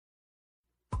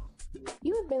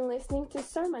You have been listening to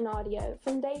sermon audio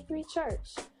from Day 3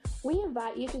 Church. We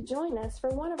invite you to join us for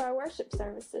one of our worship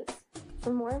services.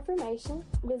 For more information,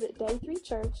 visit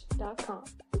day3church.com.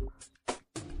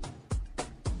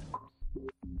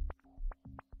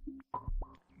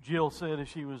 Jill said as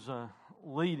she was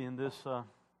leading this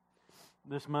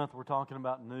month, we're talking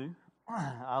about new.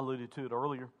 I alluded to it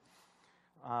earlier.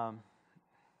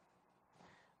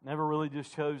 Never really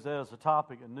just chose that as a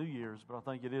topic at New Year's, but I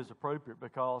think it is appropriate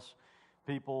because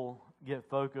people get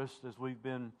focused, as we've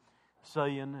been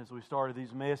saying, as we started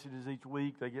these messages each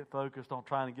week, they get focused on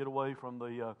trying to get away from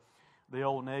the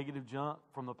old negative junk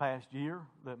from the past year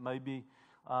that maybe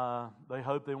they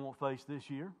hope they won't face this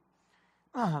year.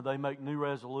 They make new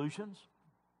resolutions,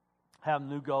 have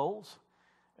new goals,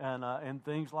 and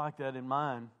things like that in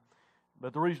mind.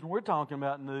 But the reason we're talking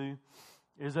about new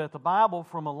is that the Bible,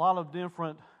 from a lot of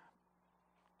different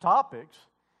topics,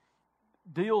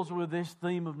 deals with this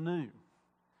theme of new.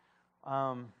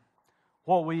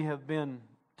 What we have been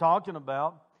talking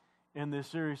about in this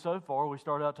series so far, we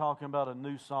started out talking about a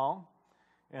new song,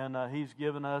 and he's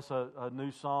given us a new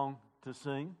song to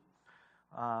sing.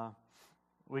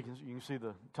 You can see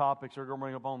the topics are going to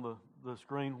bring up on the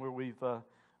screen where we've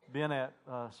been at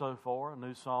so far, a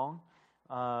new song.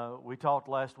 We talked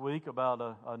last week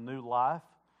about a new life.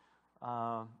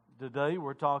 Today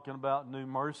we're talking about new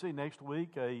mercy. Next week,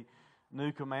 a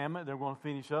new commandment. Then we're going to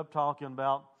finish up talking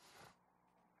about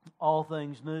all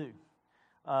things new.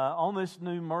 On this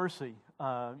new mercy,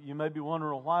 you may be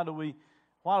wondering, why do we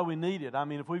need it? I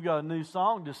mean, if we've got a new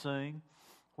song to sing,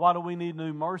 why do we need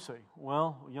new mercy?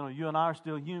 Well, you and I are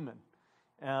still human,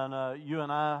 and you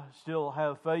and I still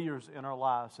have failures in our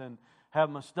lives and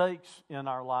have mistakes in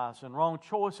our lives and wrong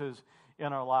choices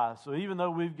in our lives. So even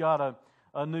though we've got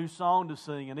a new song to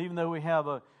sing, and even though we have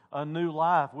a new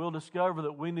life, we'll discover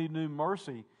that we need new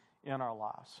mercy in our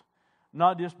lives.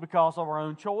 Not just because of our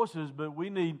own choices, but we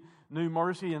need new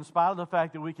mercy in spite of the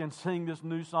fact that we can sing this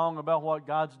new song about what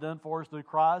God's done for us through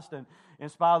Christ, and in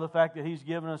spite of the fact that He's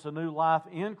given us a new life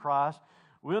in Christ.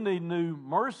 We'll need new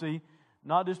mercy,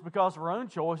 not just because of our own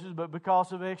choices, but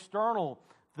because of external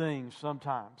things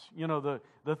sometimes.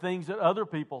 The things that other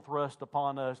people thrust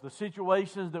upon us, the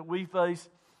situations that we face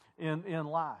in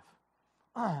life.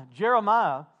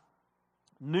 Jeremiah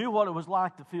knew what it was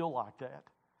like to feel like that.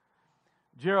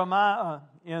 Jeremiah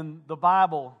in the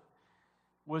Bible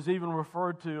was even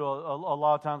referred to a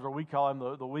lot of times, or we call him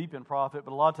the weeping prophet,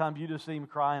 but a lot of times you just see him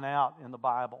crying out in the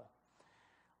Bible.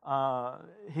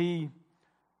 He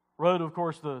wrote, of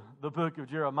course, the book of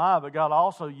Jeremiah, but God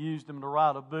also used him to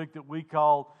write a book that we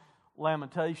call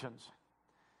Lamentations.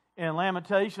 And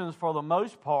Lamentations, for the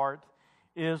most part,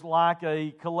 is like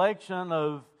a collection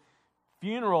of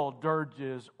funeral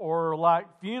dirges or like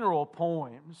funeral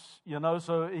poems,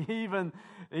 so even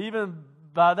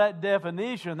by that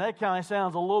definition, that kind of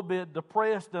sounds a little bit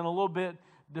depressed and a little bit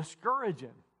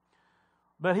discouraging.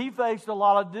 But he faced a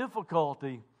lot of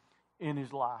difficulty in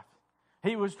his life.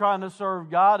 He was trying to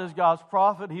serve God as God's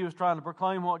prophet. He was trying to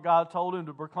proclaim what God told him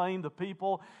to proclaim. The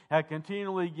people had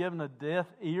continually given a deaf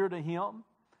ear to him.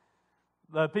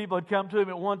 The people had come to him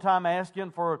at one time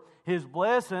asking for his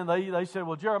blessing. They said,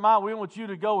 well, Jeremiah, we want you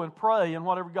to go and pray, and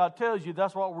whatever God tells you,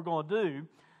 that's what we're going to do.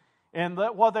 And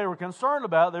what they were concerned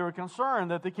about, they were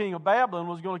concerned that the king of Babylon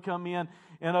was going to come in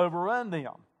and overrun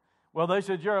them. Well, they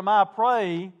said, Jeremiah,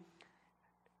 pray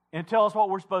and tell us what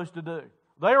we're supposed to do.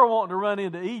 They were wanting to run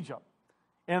into Egypt.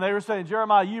 And they were saying,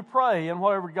 Jeremiah, you pray, and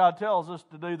whatever God tells us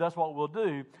to do, that's what we'll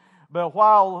do. But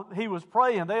while he was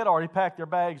praying, they had already packed their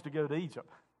bags to go to Egypt.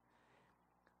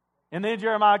 And then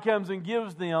Jeremiah comes and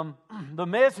gives them the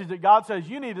message that God says,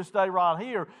 you need to stay right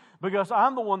here because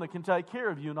I'm the one that can take care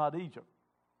of you, not Egypt.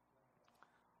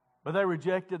 But they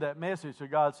rejected that message, so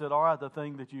God said, all right, the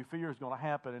thing that you fear is going to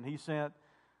happen. And He sent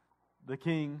the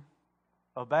king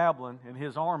of Babylon and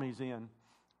his armies in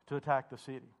to attack the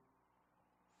city.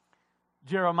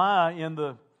 Jeremiah, in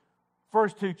the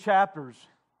first 2 chapters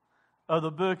of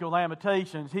the book of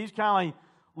Lamentations, he's kind of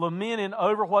lamenting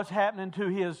over what's happening to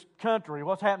his country,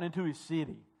 what's happening to his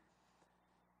city.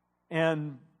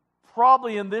 And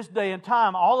probably in this day and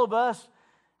time, all of us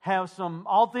have some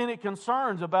authentic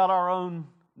concerns about our own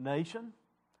nation,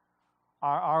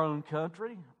 our own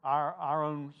country, our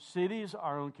own cities,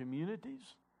 our own communities,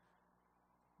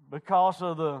 because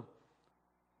of the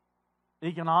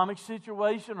economic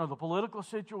situation or the political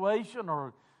situation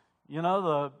or,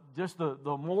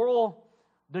 the moral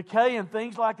decay and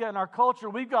things like that in our culture.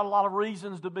 We've got a lot of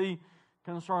reasons to be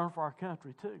concerned for our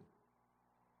country too.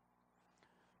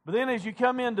 But then as you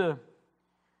come into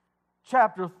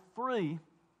chapter 3,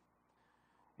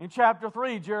 In chapter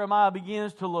 3, Jeremiah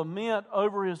begins to lament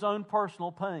over his own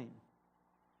personal pain.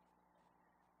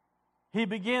 He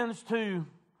begins to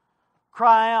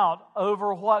cry out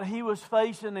over what he was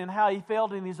facing and how he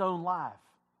felt in his own life.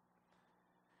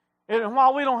 And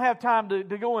while we don't have time to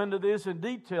go into this in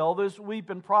detail, this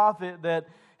weeping prophet that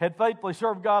had faithfully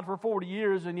served God for 40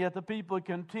 years, and yet the people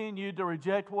continued to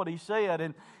reject what he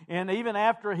said. And even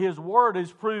after his word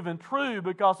is proven true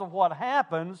because of what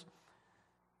happens,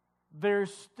 they're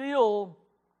still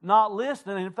not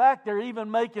listening. In fact, they're even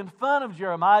making fun of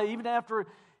Jeremiah, even after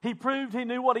he proved he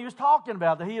knew what he was talking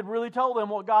about, that he had really told them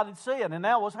what God had said, and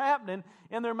that was happening,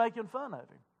 and they're making fun of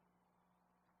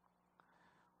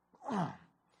him.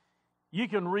 You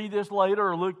can read this later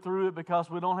or look through it because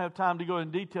we don't have time to go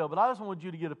in detail, but I just want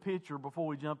you to get a picture before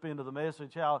we jump into the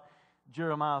message how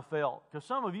Jeremiah felt, because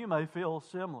some of you may feel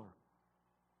similar.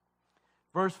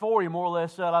 Verse 4, he more or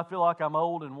less said, I feel like I'm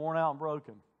old and worn out and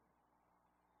broken.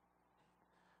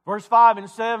 Verse 5 and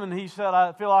 7, he said,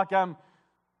 I feel like I'm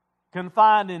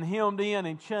confined and hemmed in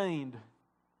and chained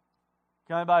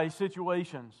kind of by his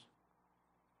situations.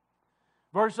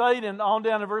 Verse 8 and on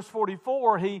down to verse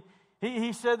 44, he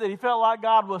said that he felt like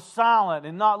God was silent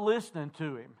and not listening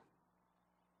to him.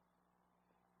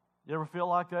 You ever feel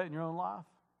like that in your own life?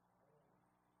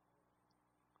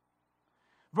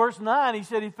 Verse 9, he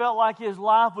said he felt like his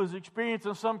life was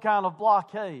experiencing some kind of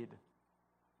blockade.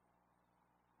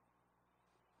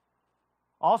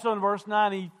 Also in verse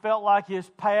 9, he felt like his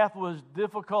path was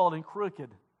difficult and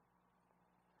crooked.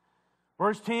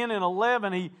 Verse 10 and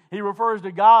 11, he refers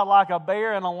to God like a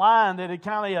bear and a lion that had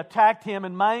kind of attacked him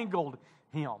and mangled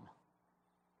him.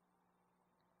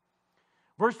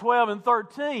 Verse 12 and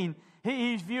 13,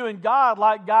 he's viewing God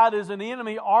like God is an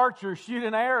enemy archer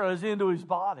shooting arrows into his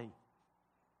body.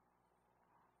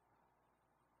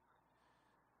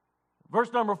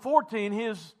 Verse number 14,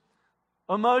 his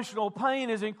emotional pain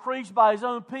is increased by his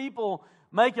own people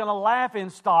making a laughing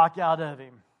stock out of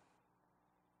him.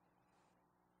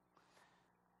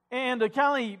 And to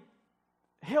kind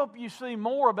of help you see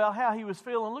more about how he was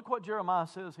feeling, look what Jeremiah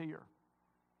says here.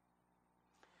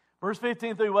 Verse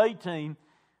 15 through 18,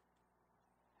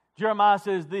 Jeremiah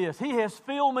says this, He has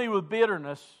filled me with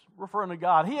bitterness, referring to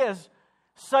God. He has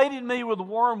sated me with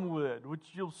wormwood, which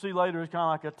you'll see later is kind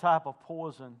of like a type of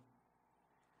poison.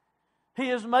 He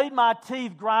has made my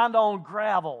teeth grind on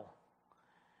gravel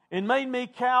and made me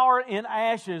cower in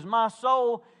ashes. My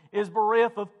soul is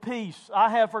bereft of peace. I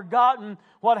have forgotten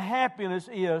what happiness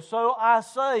is. So I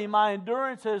say, my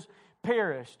endurance has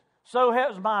perished. So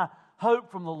has my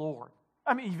hope from the Lord.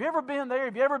 I mean, have you ever been there?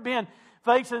 Have you ever been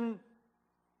facing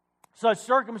such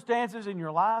circumstances in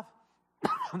your life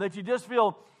that you just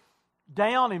feel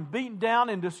down and beaten down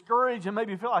and discouraged and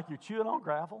maybe feel like you're chewing on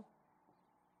gravel?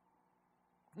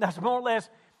 That's more or less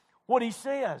what he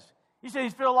says. He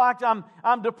says, he feels like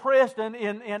I'm depressed and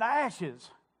in ashes.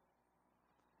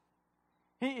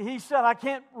 He said, I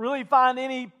can't really find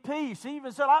any peace. He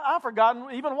even said, I've forgotten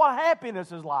even what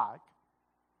happiness is like.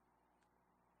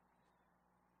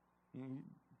 He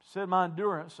said, my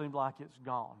endurance seems like it's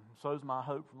gone. So is my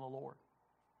hope from the Lord.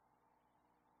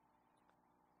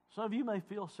 Some of you may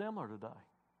feel similar today.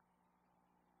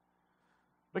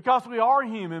 Because we are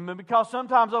human, and because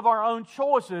sometimes of our own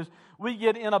choices we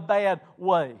get in a bad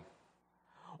way.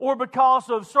 Or because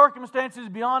of circumstances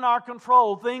beyond our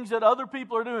control, things that other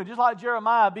people are doing, just like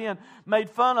Jeremiah being made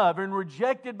fun of and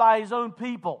rejected by his own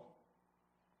people.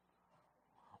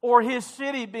 Or his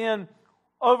city being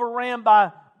overran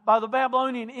by the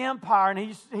Babylonian Empire,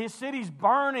 and his city's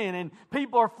burning, and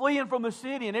people are fleeing from the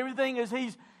city, and everything as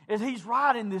he's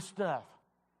writing this stuff.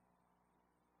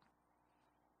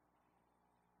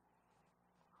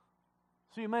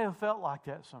 So you may have felt like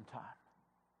that sometime.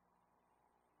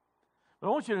 But I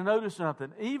want you to notice something.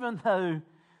 Even though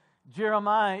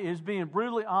Jeremiah is being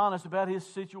brutally honest about his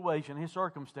situation, his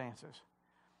circumstances,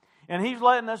 and he's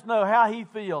letting us know how he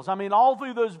feels. I mean, all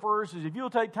through those verses, if you'll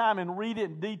take time and read it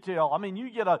in detail, I mean, you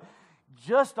get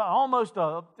almost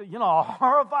a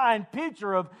horrifying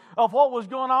picture of what was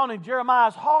going on in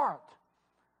Jeremiah's heart.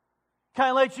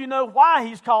 Kind of lets you know why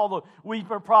he's called the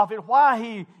weeping prophet, why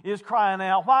he is crying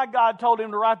out, why God told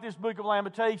him to write this book of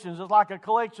Lamentations. It's like a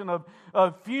collection of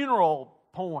funeral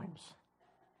poems.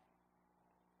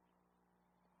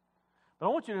 But I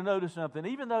want you to notice something.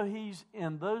 Even though he's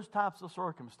in those types of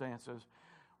circumstances,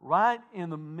 right in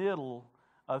the middle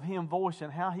of him voicing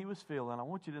how he was feeling, I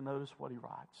want you to notice what he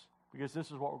writes. Because this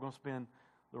is what we're going to spend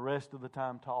the rest of the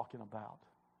time talking about.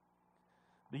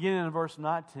 Beginning in verse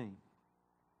 19.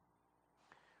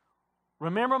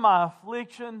 Remember my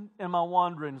affliction and my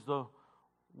wanderings, the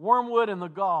wormwood and the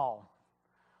gall,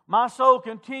 My soul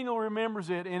continually remembers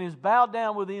it and is bowed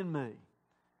down within me.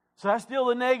 So that's still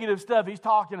the negative stuff he's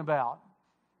talking about.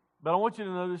 But I want you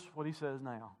to notice what he says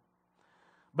now.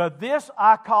 But this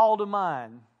I call to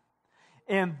mind,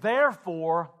 and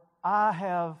therefore I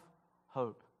have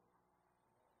hope.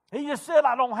 He just said,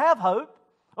 I don't have hope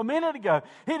a minute ago.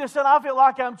 He just said, I feel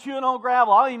like I'm chewing on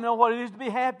gravel. I don't even know what it is to be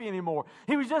happy anymore.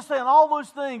 He was just saying all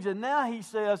those things, and now he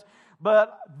says,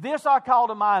 but this I call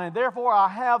to mind, and therefore I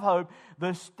have hope.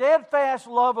 The steadfast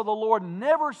love of the Lord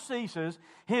never ceases.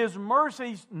 His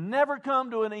mercies never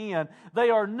come to an end. They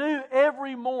are new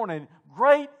every morning.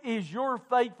 Great is your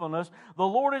faithfulness. The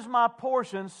Lord is my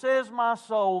portion, says my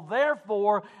soul.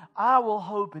 Therefore, I will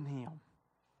hope in Him.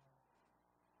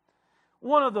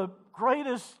 One of the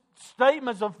greatest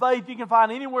statements of faith you can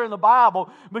find anywhere in the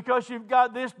Bible, because you've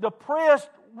got this depressed,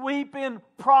 weeping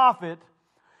prophet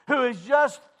who has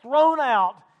just thrown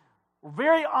out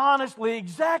very honestly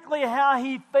exactly how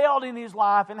he felt in his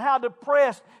life and how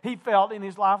depressed he felt in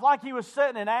his life, like he was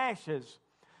sitting in ashes,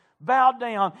 bowed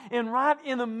down. And right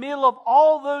in the middle of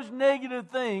all those negative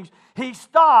things, he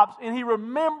stops and he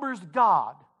remembers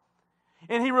God.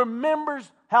 And he remembers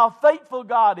how faithful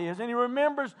God is. And he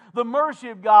remembers the mercy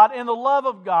of God and the love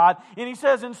of God. And he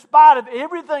says, in spite of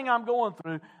everything I'm going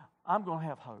through, I'm going to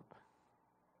have hope.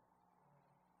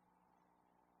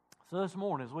 So this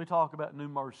morning, as we talk about new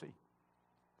mercy,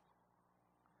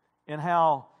 and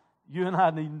how you and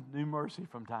I need new mercy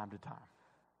from time to time,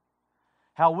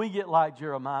 how we get like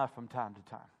Jeremiah from time to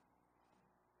time,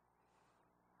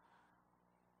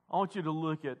 I want you to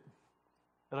look at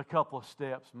a couple of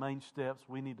steps, main steps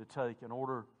we need to take in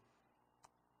order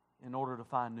to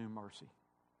find new mercy.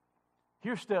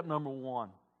 Here's step number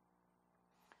one.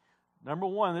 Number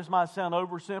one, this might sound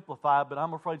oversimplified, but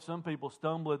I'm afraid some people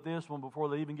stumble at this one before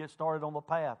they even get started on the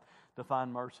path to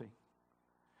find mercy.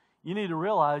 You need to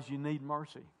realize you need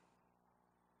mercy.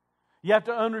 You have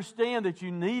to understand that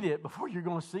you need it before you're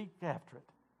going to seek after it.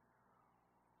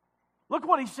 Look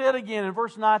what he said again in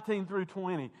verse 19 through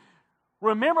 20.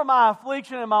 Remember my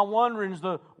affliction and my wanderings,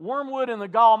 the wormwood and the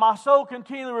gall. My soul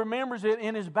continually remembers it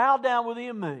and is bowed down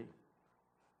within me.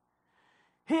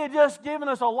 He had just given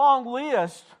us a long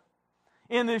list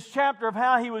in this chapter of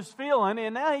how he was feeling,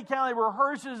 and now he kind of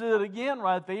rehearses it again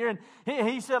right there. And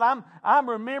he said, I'm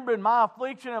remembering my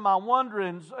affliction and my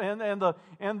wanderings and kind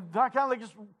of like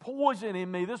this poison in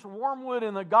me, this wormwood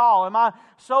and the gall, and my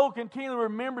soul continually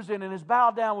remembers it and is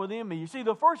bowed down within me. You see,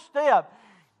 the first step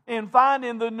in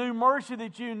finding the new mercy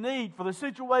that you need for the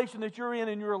situation that you're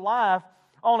in your life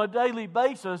on a daily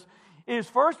basis is,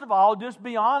 first of all, just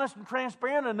be honest and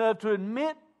transparent enough to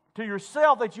admit to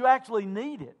yourself that you actually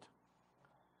need it.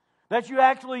 That you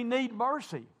actually need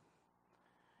mercy.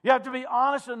 You have to be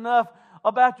honest enough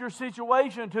about your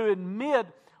situation to admit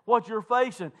what you're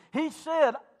facing. He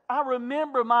said, I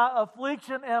remember my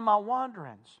affliction and my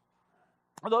wanderings.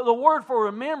 The word for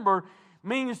remember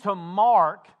means to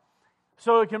mark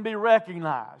so it can be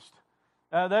recognized.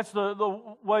 That's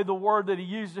the way the word that he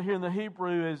uses here in the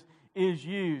Hebrew is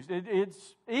used.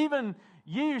 It's even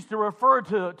used to refer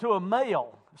to a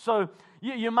male. So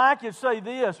you might could say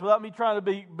this without me trying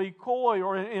to be coy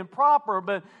or improper,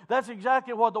 but that's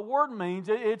exactly what the word means.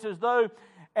 It's as though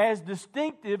as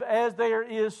distinctive as there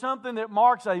is something that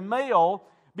marks a male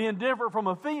being different from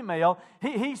a female,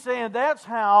 he's saying that's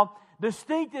how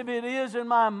distinctive it is in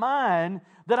my mind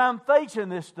that I'm facing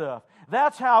this stuff.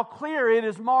 That's how clear it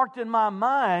is marked in my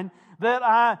mind that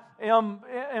I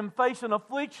am facing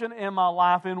affliction in my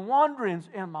life and wanderings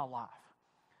in my life.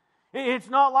 It's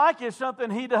not like it's something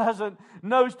he doesn't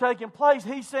know is taking place.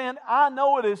 He's saying, I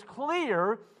know it as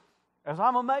clear as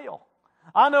I'm a male.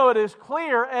 I know it as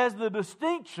clear as the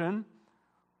distinction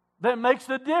that makes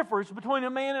the difference between a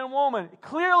man and a woman.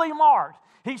 Clearly marked.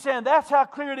 He's saying, that's how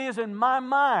clear it is in my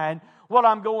mind what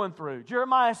I'm going through.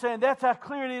 Jeremiah is saying, that's how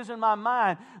clear it is in my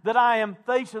mind that I am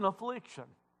facing affliction.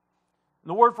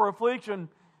 The word for affliction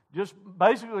just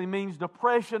basically means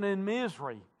depression and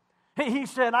misery. He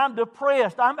said, I'm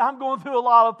depressed. I'm going through a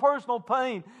lot of personal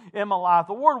pain in my life.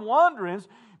 The word wanderings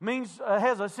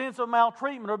has a sense of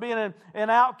maltreatment or being an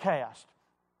outcast.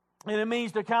 And it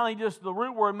means to kind of just, the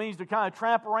root word means to kind of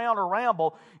tramp around or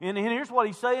ramble. And here's what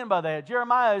he's saying by that.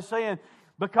 Jeremiah is saying,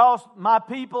 because my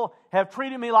people have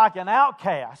treated me like an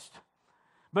outcast,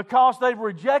 because they've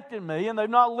rejected me and they've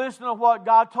not listened to what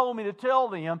God told me to tell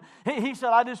them, he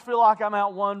said, I just feel like I'm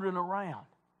out wandering around.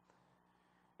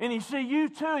 And you see, you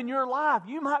too in your life,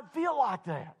 you might feel like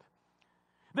that.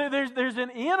 There's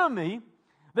an enemy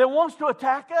that wants to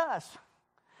attack us.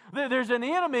 There's an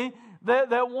enemy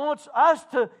that wants us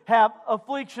to have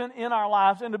affliction in our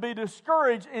lives and to be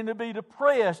discouraged and to be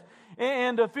depressed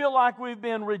and to feel like we've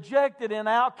been rejected and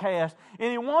outcast.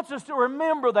 And He wants us to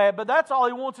remember that, but that's all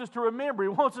He wants us to remember. He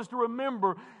wants us to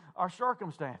remember our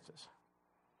circumstances.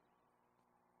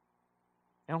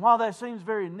 And while that seems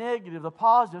very negative, the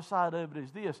positive side of it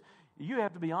is this. You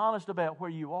have to be honest about where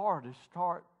you are to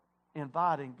start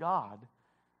inviting God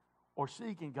or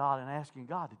seeking God and asking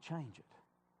God to change it.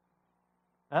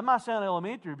 That might sound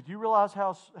elementary, but you realize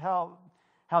how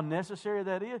necessary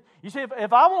that is? You see,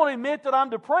 if I want to admit that I'm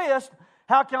depressed,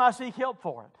 how can I seek help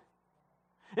for it?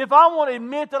 If I want to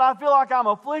admit that I feel like I'm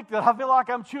afflicted, I feel like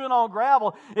I'm chewing on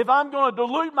gravel, if I'm going to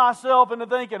delude myself into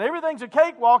thinking everything's a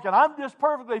cakewalk and I'm just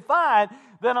perfectly fine,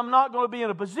 then I'm not going to be in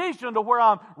a position to where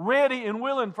I'm ready and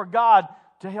willing for God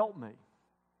to help me.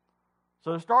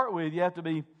 So to start with, you have to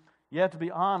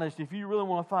be honest. If you really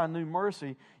want to find new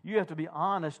mercy, you have to be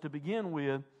honest to begin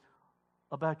with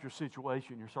about your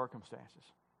situation, your circumstances.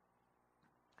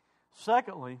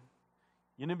 Secondly,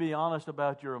 you need to be honest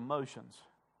about your emotions,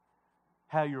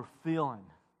 how you're feeling.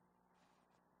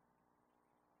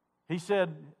 He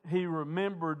said he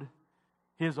remembered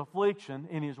his affliction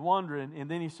and his wandering,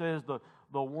 and then he says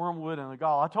the wormwood and the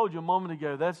gall. I told you a moment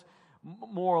ago that's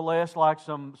more or less like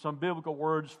some biblical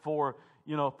words for,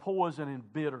 poison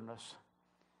and bitterness.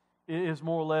 It is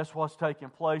more or less what's taking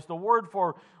place. The word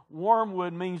for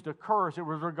wormwood means to curse. It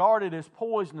was regarded as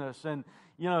poisonous. And,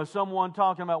 someone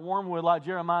talking about wormwood like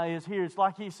Jeremiah is here, it's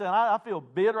like he's saying, I feel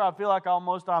bitter. I feel like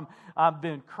almost I've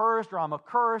been cursed or I'm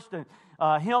accursed. And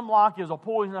hemlock is a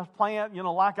poisonous plant,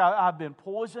 like I've been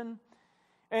poisoned.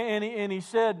 And he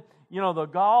said, the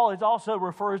gall it also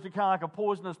refers to kind of like a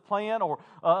poisonous plant or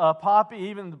a poppy,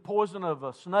 even the poison of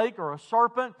a snake or a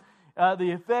serpent,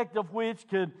 the effect of which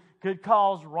could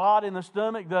cause rot in the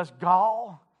stomach, thus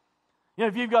gall.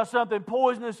 If you've got something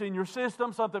poisonous in your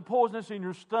system, something poisonous in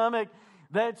your stomach,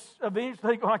 that's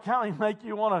eventually going to kind of make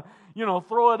you want to,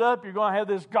 throw it up. You're going to have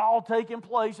this gall taking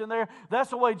place in there. That's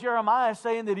the way Jeremiah is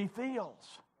saying that he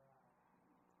feels.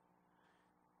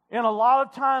 And a lot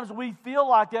of times we feel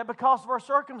like that because of our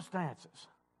circumstances.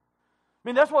 I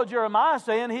mean, that's what Jeremiah is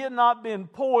saying. He had not been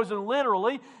poisoned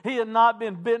literally. He had not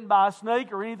been bitten by a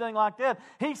snake or anything like that.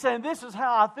 He's saying, this is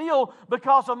how I feel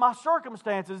because of my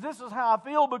circumstances. This is how I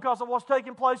feel because of what's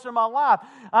taking place in my life.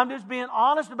 I'm just being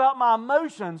honest about my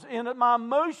emotions. And my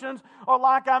emotions are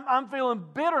like I'm feeling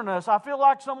bitterness. I feel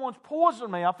like someone's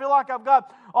poisoned me. I feel like I've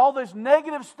got all this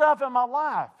negative stuff in my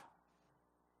life.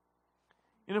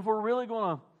 And if we're really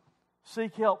going to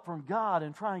seek help from God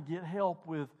and try and get help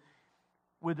with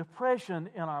depression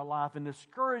in our life and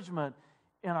discouragement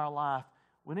in our life,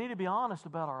 we need to be honest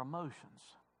about our emotions.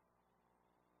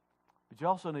 But you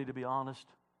also need to be honest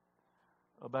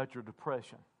about your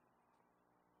depression.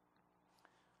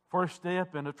 First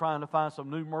step into trying to find some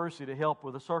new mercy to help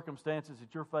with the circumstances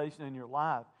that you're facing in your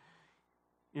life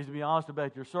is to be honest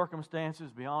about your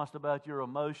circumstances, be honest about your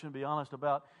emotion, be honest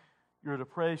about your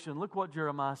depression. Look what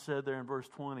Jeremiah said there in verse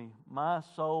 20. My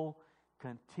soul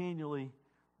continually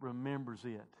remembers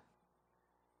it,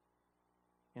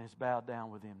 and it's bowed down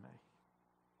within me.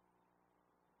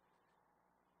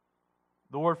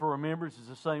 The word for remembrance is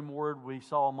the same word we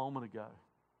saw a moment ago.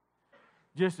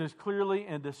 Just as clearly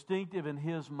and distinctive in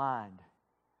his mind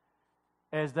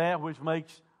as that which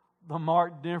makes the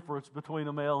marked difference between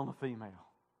a male and a female.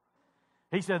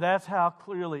 He said, that's how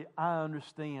clearly I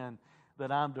understand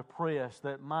that I'm depressed,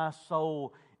 that my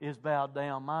soul is bowed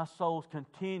down. My soul's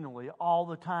continually, all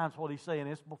the time, is what he's saying.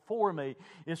 It's before me.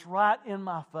 It's right in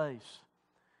my face.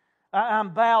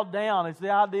 I'm bowed down. It's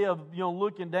the idea of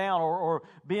looking down or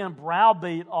being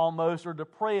browbeat almost or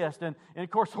depressed. And of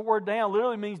course the word down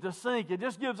literally means to sink. It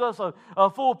just gives us a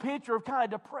full picture of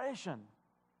kind of depression.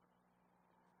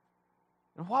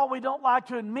 And while we don't like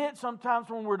to admit sometimes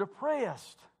when we're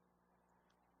depressed,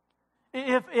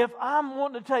 if I'm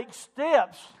wanting to take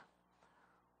steps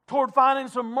toward finding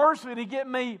some mercy to get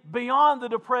me beyond the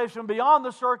depression, beyond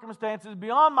the circumstances,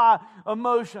 beyond my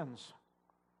emotions,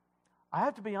 I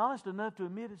have to be honest enough to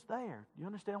admit it's there. Do you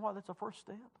understand why that's the first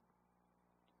step?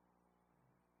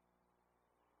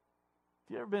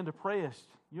 If you've ever been depressed,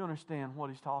 you understand what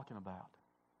he's talking about.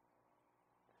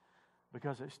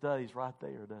 Because it stays right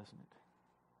there, doesn't it?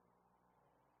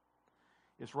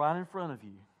 It's right in front of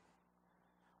you.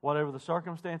 Whatever the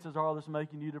circumstances are that's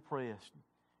making you depressed,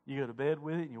 you go to bed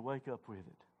with it and you wake up with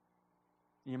it.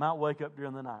 You might wake up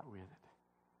during the night with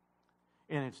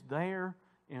it. And it's there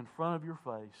in front of your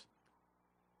face,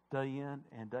 day in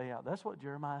and day out. That's what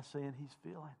Jeremiah is saying he's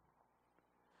feeling.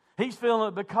 He's feeling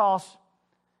it because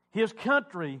his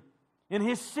country and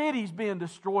his city's being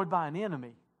destroyed by an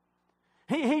enemy.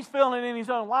 He's feeling it in his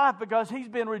own life because he's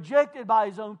been rejected by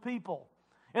his own people.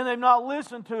 And they've not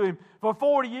listened to him for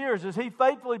 40 years as he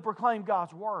faithfully proclaimed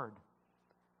God's word.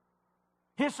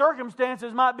 His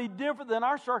circumstances might be different than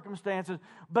our circumstances,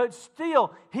 but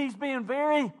still, he's being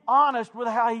very honest with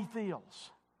how he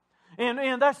feels.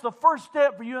 And that's the first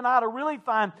step for you and I to really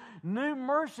find new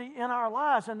mercy in our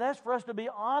lives. And that's for us to be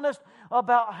honest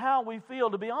about how we feel.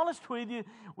 To be honest with you,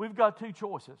 we've got two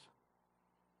choices.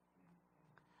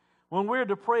 When we're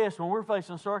depressed, when we're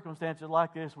facing circumstances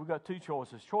like this, we've got two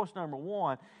choices. Choice number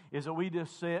one is that we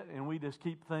just sit and we just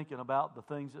keep thinking about the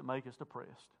things that make us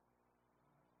depressed.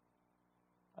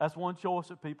 That's one choice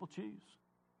that people choose.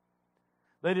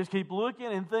 They just keep looking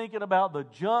and thinking about the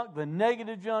junk, the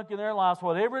negative junk in their lives,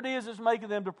 whatever it is that's making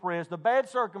them depressed, the bad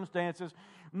circumstances,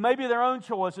 maybe their own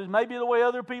choices, maybe the way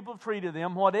other people have treated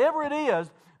them, whatever it is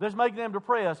that's making them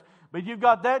depressed. But you've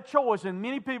got that choice, and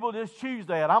many people just choose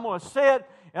that. I'm going to sit,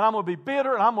 and I'm going to be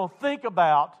bitter, and I'm going to think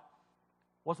about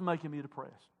what's making me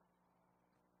depressed.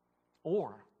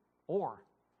 Or,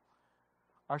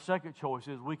 our second choice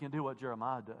is we can do what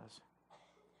Jeremiah does.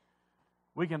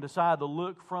 We can decide to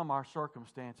look from our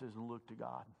circumstances and look to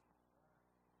God.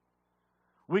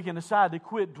 We can decide to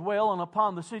quit dwelling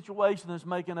upon the situation that's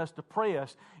making us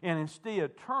depressed and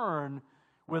instead turn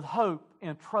with hope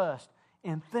and trust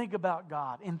and think about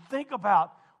God and think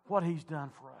about what He's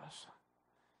done for us.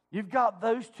 You've got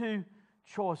those two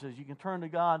choices. You can turn to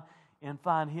God and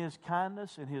find His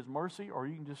kindness and His mercy, or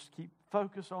you can just keep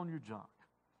focused on your junk.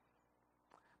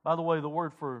 By the way, the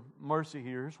word for mercy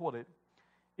here is what it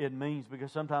means,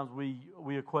 because sometimes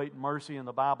we equate mercy in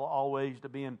the Bible always to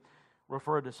being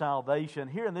referred to salvation.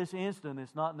 Here in this instant,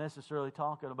 it's not necessarily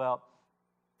talking about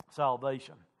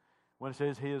salvation. When it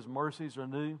says His mercies are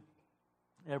new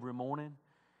every morning,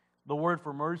 the word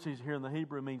for mercies here in the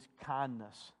Hebrew means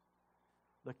kindness.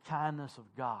 The kindness of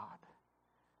God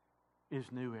is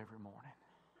new every morning.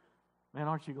 Man,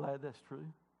 aren't you glad that's true?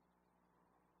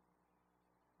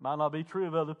 Might not be true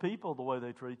of other people the way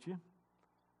they treat you,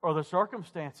 or the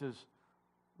circumstances,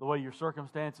 the way your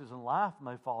circumstances in life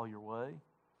may fall your way.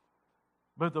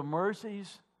 But the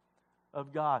mercies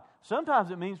of God.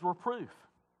 Sometimes it means reproof.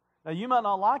 Now, you might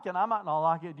not like it, I might not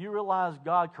like it. Do you realize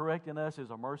God correcting us is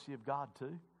a mercy of God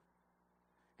too?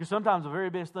 Because sometimes the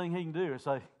very best thing He can do is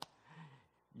say,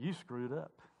 you screwed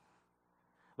up.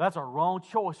 That's a wrong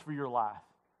choice for your life.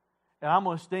 And I'm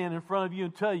going to stand in front of you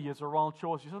and tell you it's a wrong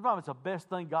choice. Sometimes it's the best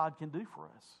thing God can do for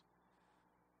us.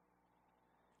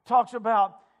 Talks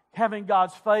about having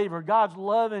God's favor, God's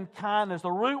love and kindness.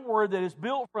 The root word that it's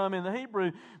built from in the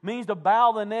Hebrew means to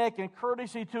bow the neck in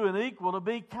courtesy to an equal, to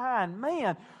be kind.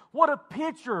 Man, what a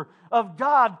picture of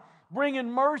God bringing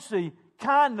mercy,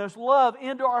 kindness, love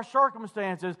into our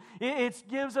circumstances. It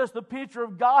gives us the picture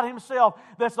of God Himself,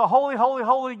 that's the holy, holy,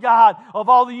 holy God of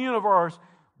all the universe,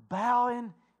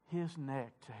 bowing His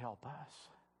neck to help us.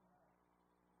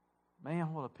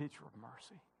 Man, what a picture of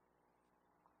mercy.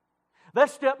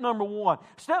 That's step number one.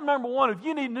 Step number one, if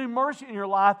you need new mercy in your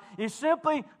life, is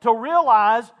simply to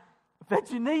realize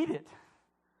that you need it.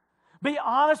 Be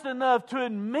honest enough to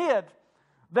admit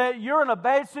that you're in a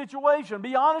bad situation.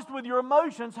 Be honest with your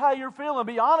emotions, how you're feeling.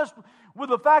 Be honest with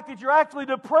the fact that you're actually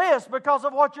depressed because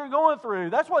of what you're going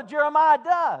through. That's what Jeremiah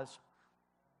does.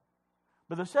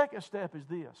 But the second step is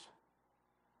this.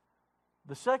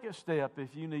 The second step,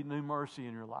 if you need new mercy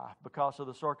in your life because of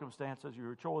the circumstances,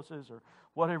 your choices, or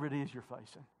whatever it is you're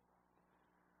facing.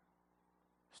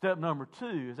 Step number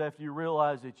two is after you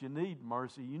realize that you need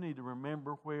mercy, you need to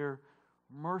remember where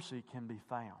mercy can be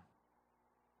found.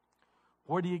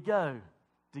 Where do you go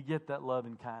to get that love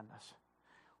and kindness?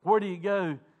 Where do you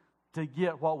go to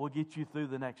get what will get you through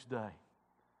the next day?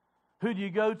 Who do you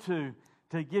go to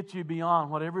get you beyond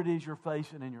whatever it is you're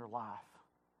facing in your life?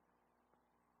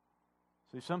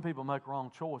 See, some people make wrong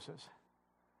choices.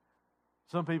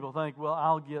 Some people think, well,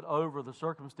 I'll get over the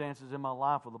circumstances in my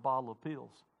life with a bottle of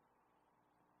pills.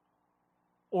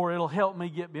 Or it'll help me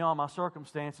get beyond my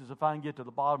circumstances if I can get to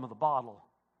the bottom of the bottle.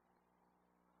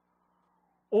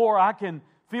 Or I can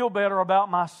feel better about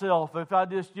myself if I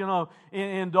just,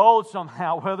 indulge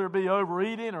somehow, whether it be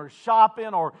overeating or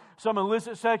shopping or some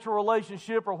illicit sexual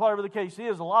relationship or whatever the case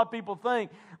is. A lot of people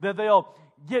think that they'll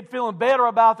get feeling better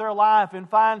about their life and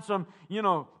find some,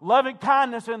 loving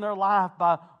kindness in their life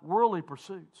by worldly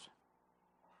pursuits.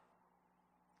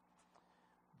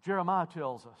 Jeremiah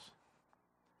tells us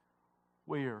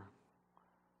where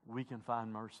we can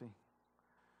find mercy.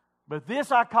 But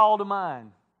this I call to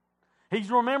mind.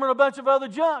 He's remembering a bunch of other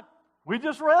junk. We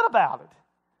just read about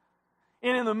it.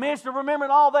 And in the midst of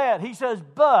remembering all that, he says,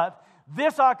 but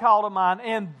This I call to mind,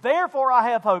 and therefore I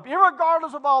have hope.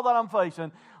 Irregardless of all that I'm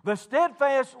facing, the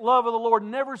steadfast love of the Lord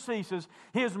never ceases.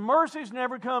 His mercies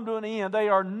never come to an end. They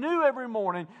are new every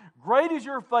morning. Great is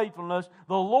your faithfulness.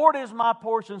 The Lord is my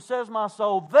portion, says my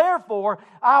soul. Therefore,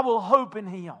 I will hope in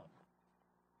Him.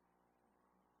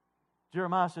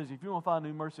 Jeremiah says, if you want to find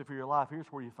new mercy for your life, here's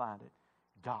where you find it.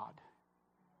 God.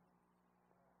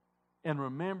 And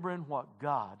remembering what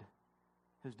God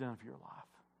has done for your life.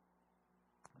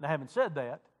 Now, having said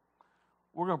that,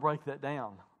 we're going to break that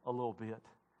down a little bit.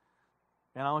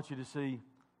 And I want you to see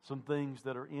some things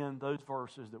that are in those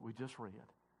verses that we just read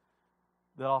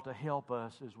that ought to help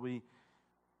us as we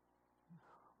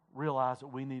realize that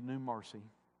we need new mercy,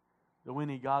 that we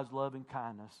need God's love and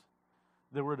kindness,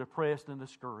 that we're depressed and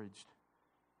discouraged,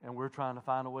 and we're trying to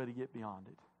find a way to get beyond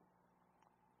it.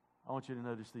 I want you to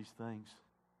notice these things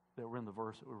that were in the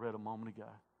verse that we read a moment ago.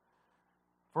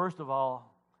 First of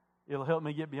all, it'll help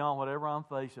me get beyond whatever I'm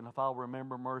facing if I'll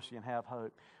remember mercy and have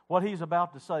hope. What he's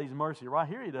about to say is mercy. Right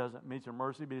here he doesn't mention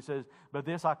mercy, but he says, but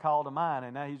this I call to mind.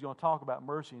 And now he's going to talk about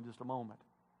mercy in just a moment.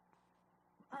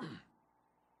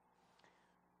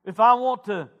 If I want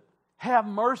to have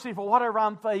mercy for whatever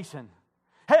I'm facing,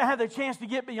 have the chance to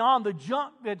get beyond the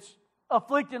junk that's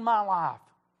afflicting my life,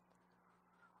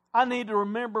 I need to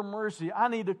remember mercy. I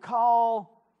need to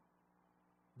call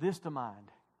this to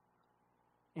mind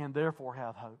and therefore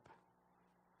have hope.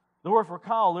 The word for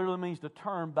call literally means to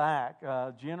turn back.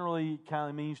 Generally,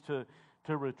 kind of means to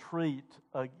retreat.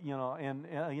 And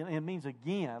it means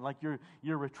again, like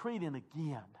you're retreating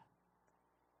again.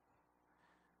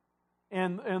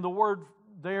 And the word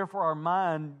there for our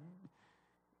mind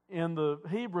in the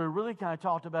Hebrew really kind of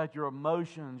talked about your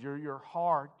emotions, your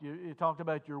heart. It talked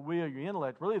about your will, your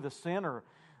intellect. Really, the center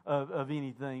of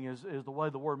anything is the way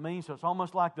the word means. So it's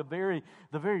almost like the very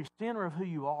center of who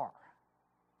you are.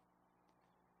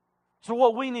 So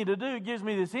what we need to do, it gives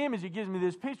me this image, it gives me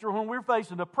this picture when we're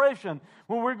facing depression,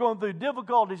 when we're going through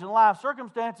difficulties in life,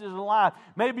 circumstances in life.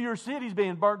 Maybe your city's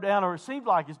being burnt down, or it seems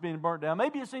like it's being burnt down.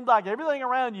 Maybe it seems like everything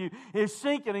around you is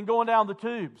sinking and going down the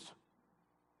tubes.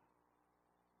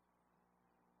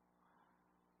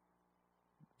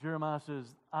 Jeremiah says,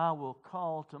 I will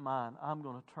call to mind. I'm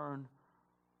going to turn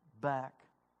back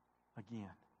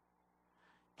again.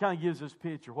 Kind of gives this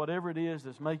picture. Whatever it is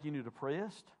that's making you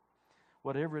depressed,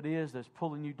 whatever it is that's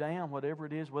pulling you down, whatever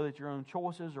it is, whether it's your own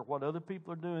choices or what other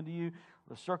people are doing to you,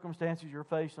 the circumstances you're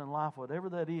facing in life, whatever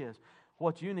that is,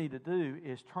 what you need to do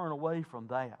is turn away from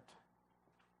that.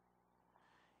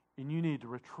 And you need to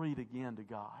retreat again to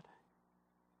God.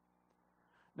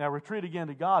 Now, retreat again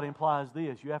to God implies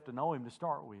this. You have to know Him to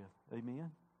start with. Amen?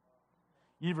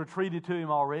 You've retreated to Him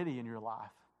already in your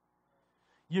life.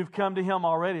 You've come to Him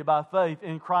already by faith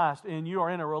in Christ, and you are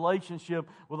in a relationship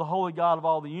with the Holy God of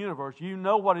all the universe. You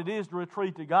know what it is to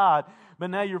retreat to God, but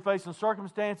now you're facing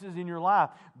circumstances in your life.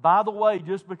 By the way,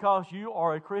 just because you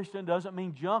are a Christian doesn't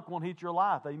mean junk won't hit your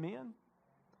life. Amen?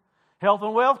 Health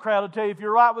and wealth crowd will tell you if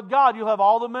you're right with God, you'll have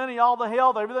all the money, all the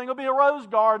health, everything will be a rose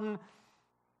garden.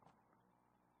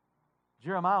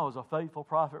 Jeremiah was a faithful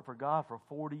prophet for God for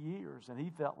 40 years, and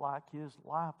he felt like his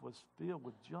life was filled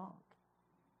with junk.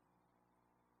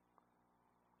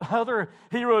 Other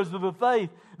heroes of the faith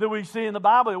that we see in the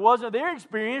Bible, it wasn't their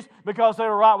experience because they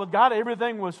were right with God.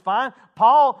 Everything was fine.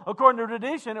 Paul, according to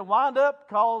tradition, it wound up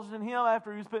causing him,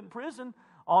 after he was put in prison,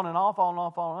 on and off,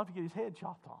 to get his head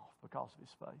chopped off because of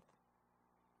his faith.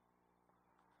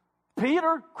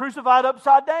 Peter, crucified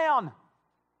upside down.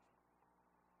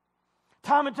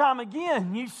 Time and time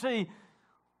again, you see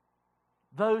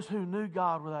those who knew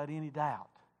God without any doubt,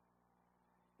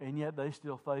 and yet they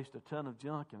still faced a ton of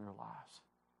junk in their lives.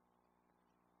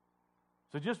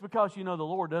 So just because you know the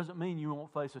Lord doesn't mean you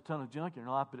won't face a ton of junk in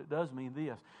your life, but it does mean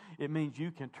this. It means you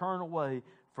can turn away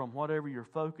from whatever your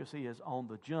focus is on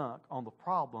the junk, on the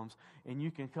problems, and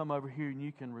you can come over here and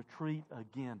you can retreat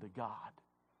again to God.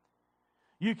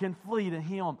 You can flee to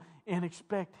Him and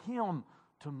expect Him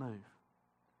to move.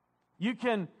 You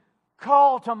can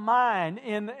call to mind,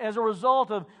 and as a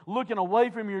result of looking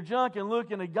away from your junk and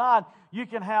looking to God, you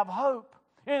can have hope.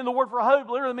 And the word for hope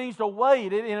literally means to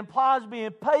wait. It implies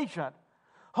being patient.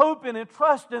 Hoping and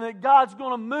trusting that God's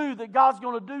going to move, that God's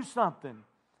going to do something.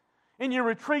 And you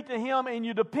retreat to Him and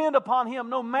you depend upon Him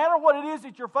no matter what it is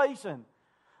that you're facing.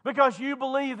 Because you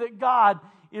believe that God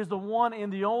is the one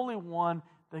and the only one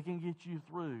that can get you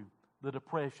through the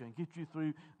depression, get you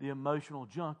through the emotional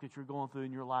junk that you're going through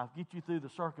in your life, get you through the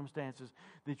circumstances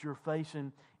that you're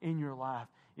facing in your life.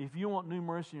 If you want new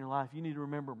mercy in your life, you need to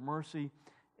remember mercy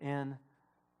and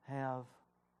have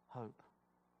hope.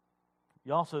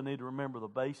 You also need to remember the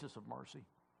basis of mercy.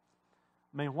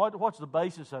 I mean, what's the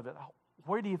basis of it?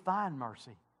 where do you find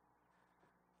mercy?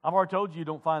 I've already told you you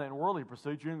don't find it in worldly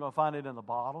pursuits. You're not going to find it in the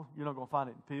bottle. You're not going to find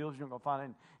it in pills. You're not going to find it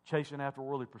in chasing after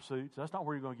worldly pursuits. That's not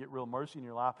where you're going to get real mercy in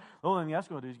your life. The only thing that's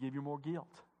going to do is give you more guilt.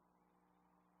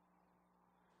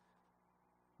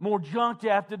 More junk you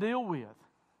have to deal with.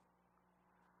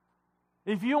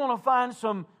 If you want to find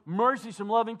some mercy, some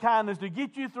loving kindness to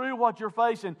get you through what you're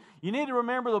facing, you need to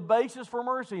remember the basis for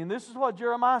mercy. And this is what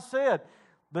Jeremiah said.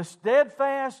 The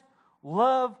steadfast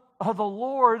love of the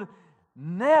Lord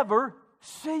never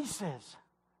ceases.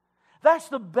 That's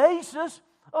the basis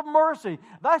of mercy.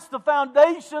 That's the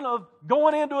foundation of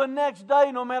going into a next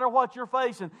day no matter what you're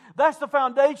facing. That's the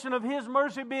foundation of His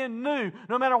mercy being new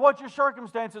no matter what your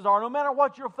circumstances are, no matter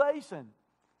what you're facing.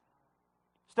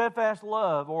 Steadfast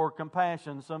love or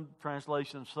compassion, some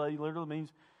translations say, literally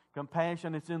means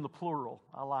compassion. It's in the plural.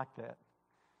 I like that.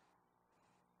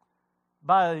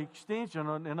 By extension,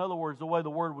 in other words, the way the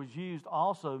word was used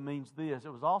also means this.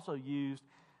 It was also used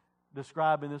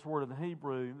describing this word in the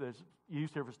Hebrew that's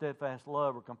used here for steadfast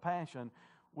love or compassion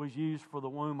was used for the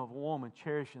womb of a woman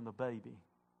cherishing the baby.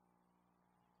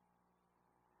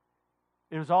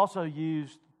 It was also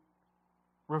used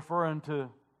referring to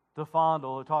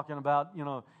fondle, talking about,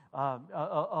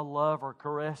 a love or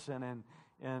caressing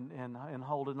and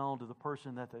holding on to the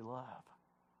person that they love.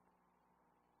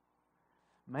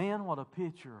 Man, what a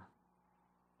picture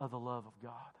of the love of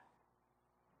God.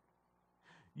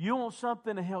 You want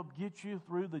something to help get you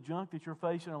through the junk that you're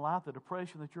facing in life, the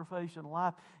depression that you're facing in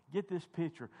life? Get this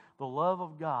picture. The love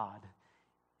of God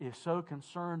is so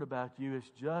concerned about you. It's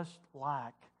just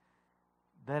like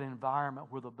that environment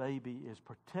where the baby is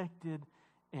protected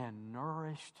and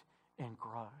nourished and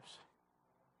grows.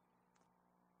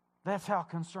 That's how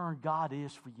concerned God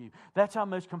is for you. That's how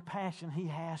much compassion He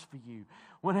has for you.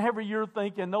 Whenever you're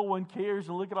thinking no one cares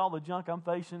and look at all the junk I'm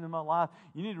facing in my life,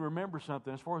 you need to remember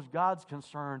something. As far as God's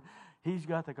concerned, He's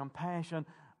got the compassion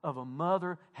of a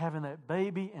mother having that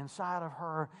baby inside of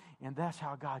her, and that's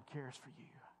how God cares for you.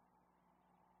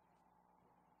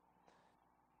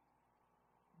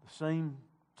 The same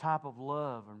type of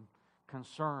love and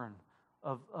concern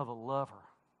of a lover.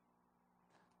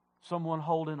 Someone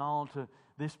holding on to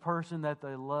this person that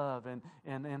they love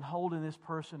and holding this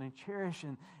person and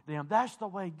cherishing them. That's the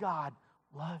way God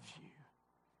loves you.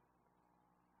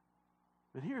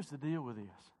 But here's the deal with this.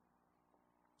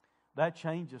 That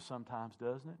changes sometimes,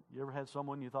 doesn't it? You ever had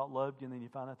someone you thought loved you and then you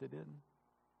find out they didn't?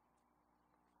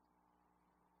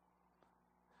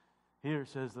 Here it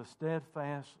says the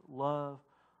steadfast love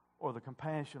or the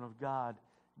compassion of God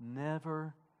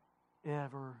never,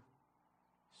 ever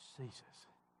ceases.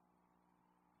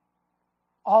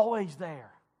 Always there.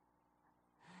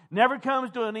 Never comes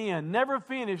to an end. Never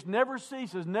finished. Never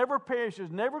ceases. Never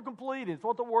perishes. Never completed. That's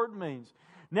what the word means.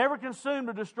 Never consumed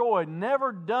or destroyed.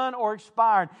 Never done or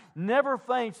expired. Never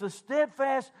faints. The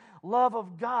steadfast love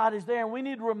of God is there. And we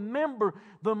need to remember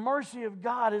the mercy of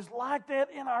God is like that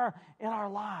in our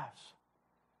lives.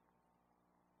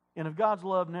 And if God's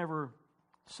love never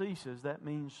ceases, that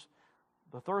means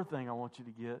the third thing I want you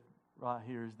to get right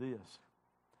here is this.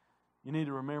 You need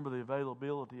to remember the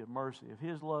availability of mercy. If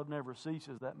His love never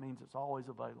ceases, that means it's always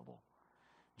available.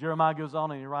 Jeremiah goes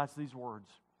on and he writes these words.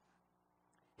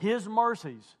 His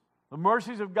mercies, the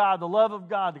mercies of God, the love of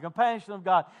God, the compassion of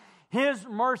God, His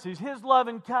mercies, His love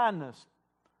and kindness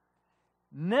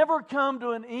never come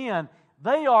to an end.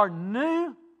 They are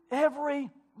new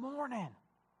every morning.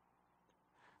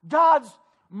 God's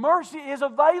mercy is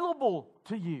available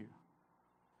to you.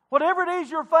 Whatever it is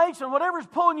you're facing, whatever's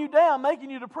pulling you down, making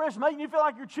you depressed, making you feel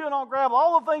like you're chewing on gravel,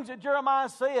 all the things that Jeremiah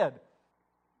said,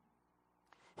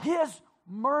 His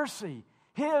mercy,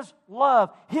 His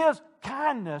love, His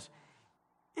kindness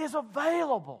is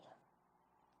available.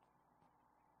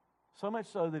 So much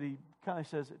so that he kind of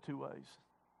says it two ways.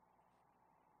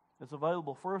 It's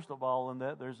available, first of all, in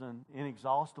that there's an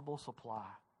inexhaustible supply.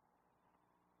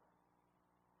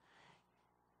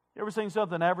 You ever seen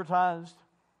something advertised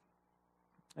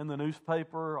in the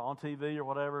newspaper, on TV or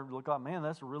whatever? Look like, man,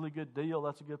 that's a really good deal,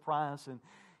 that's a good price, and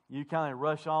you kind of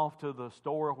rush off to the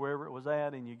store, wherever it was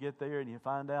at, and you get there and you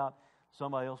find out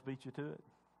somebody else beat you to it.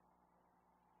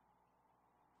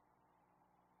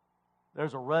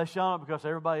 There's a rush on it because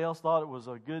everybody else thought it was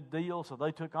a good deal, so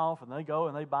they took off and they go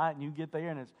and they buy it, and you get there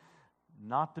and it's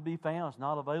not to be found. It's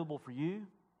not available for you.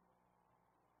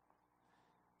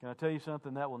 Can I tell you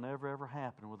something? That will never ever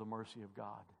happen with the mercy of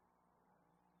God.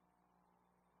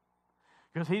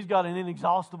 Because He's got an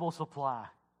inexhaustible supply.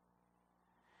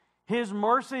 His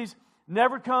mercies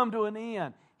never come to an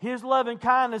end. His loving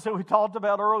kindness that we talked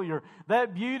about earlier,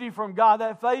 that beauty from God,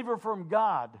 that favor from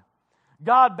God.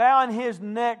 God bowing His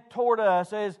neck toward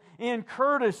us as in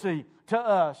courtesy to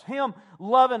us. Him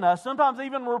loving us, sometimes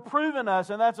even reproving us,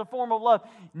 and that's a form of love.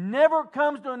 Never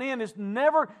comes to an end. It's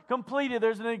never completed.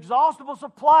 There's an inexhaustible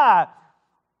supply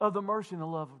of the mercy and the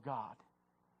love of God.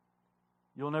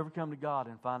 You'll never come to God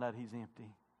and find out He's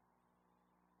empty.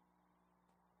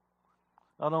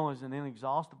 Not only is it an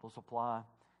inexhaustible supply,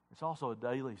 it's also a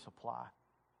daily supply.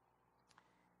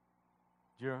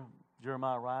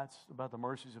 Jeremiah writes about the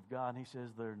mercies of God, and he says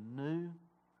they're new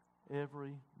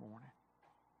every morning.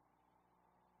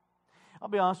 I'll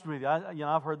be honest with you.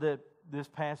 I've heard this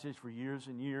passage for years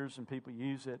and years, and people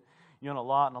use it a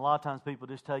lot. And a lot of times people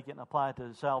just take it and apply it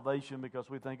to salvation because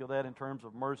we think of that in terms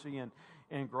of mercy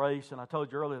and grace. And I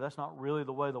told you earlier, that's not really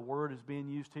the way the word is being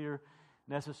used here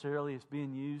necessarily. It's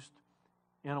being used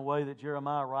in a way that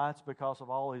Jeremiah writes because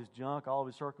of all his junk, all of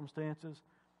his circumstances.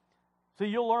 See,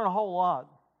 you'll learn a whole lot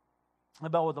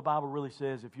about what the Bible really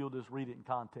says if you'll just read it in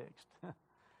context.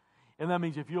 And that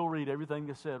means if you'll read everything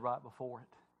that's said right before it.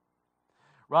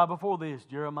 Right before this,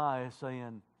 Jeremiah is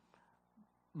saying,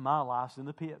 my life's in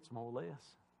the pits, more or less.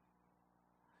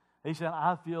 He said,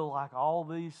 I feel like all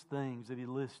these things that he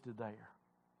listed there.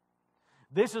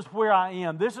 This is where I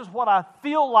am. This is what I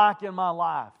feel like in my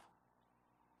life.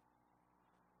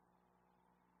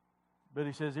 But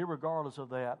he says, irregardless of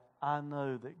that, I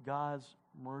know that God's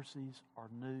mercies are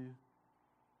new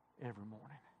every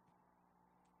morning.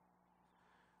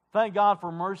 Thank God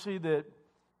for mercy that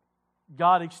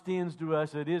God extends to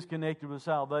us that is connected with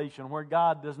salvation, where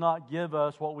God does not give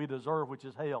us what we deserve, which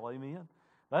is hell. Amen?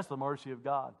 That's the mercy of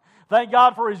God. Thank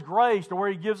God for His grace to where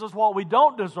He gives us what we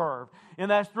don't deserve,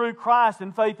 and that's through Christ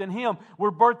and faith in Him.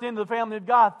 We're birthed into the family of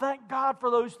God. Thank God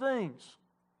for those things.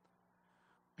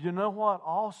 But you know what?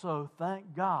 Also,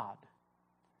 thank God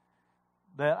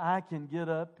that I can get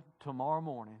up tomorrow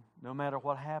morning, no matter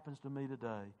what happens to me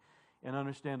today, and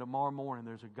understand tomorrow morning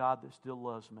there's a God that still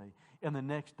loves me. And the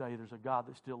next day there's a God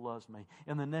that still loves me.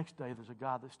 And the next day there's a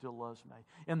God that still loves me.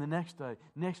 And the next day,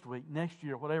 next week, next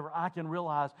year, whatever, I can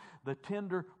realize the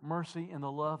tender mercy and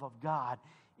the love of God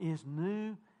is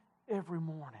new every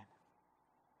morning.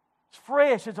 It's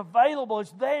fresh, it's available,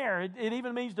 it's there. It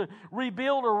even means to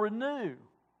rebuild or renew.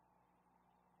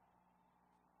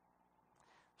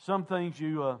 Some things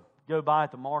you go buy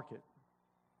at the market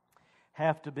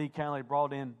have to be kind of like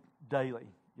brought in daily,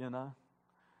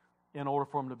 in order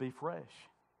for them to be fresh.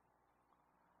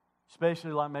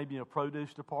 Especially like maybe in a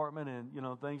produce department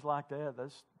and, things like that.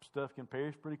 That stuff can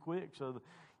perish pretty quick. So,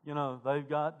 they've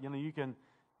got, you can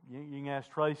ask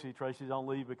Tracy. Tracy's on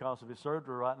leave because of his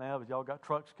surgery right now, but y'all got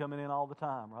trucks coming in all the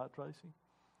time, right, Tracy?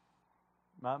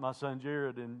 My son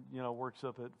Jared works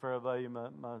up at Fairview.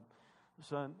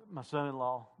 My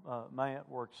son-in-law, Matt,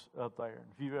 works up there.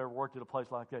 If you've ever worked at a place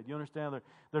like that, you understand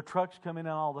their trucks coming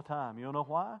in all the time. You know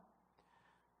why?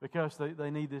 Because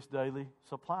they need this daily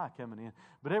supply coming in.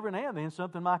 But every now and then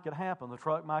something might could happen. The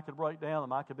truck might could break down. There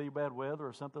might could be bad weather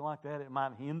or something like that. It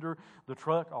might hinder the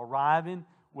truck arriving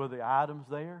with the items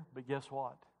there. But guess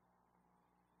what?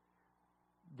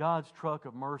 God's truck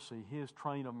of mercy, His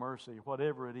train of mercy,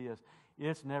 whatever it is,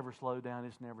 it's never slowed down.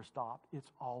 It's never stopped. It's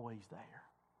always there.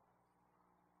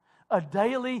 A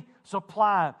daily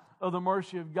supply of the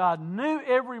mercy of God, new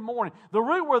every morning. The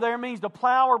root word there means to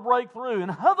plow or break through. In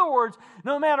other words,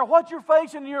 no matter what you're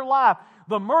facing in your life,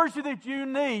 the mercy that you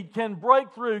need can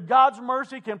break through. God's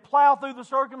mercy can plow through the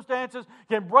circumstances,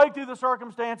 can break through the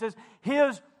circumstances.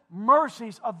 His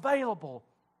mercy's available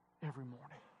every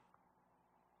morning.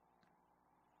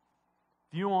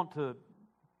 If you want to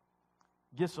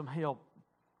get some help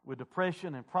with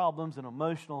depression and problems and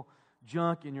emotional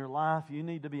junk in your life, you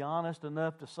need to be honest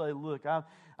enough to say, look,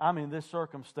 I'm in this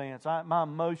circumstance. My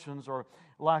emotions are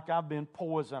like I've been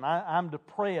poisoned. I'm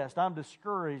depressed. I'm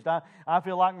discouraged. I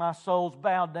feel like my soul's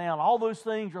bowed down. All those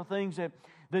things are things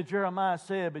that Jeremiah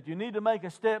said, but you need to make a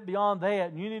step beyond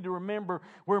that, and you need to remember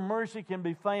where mercy can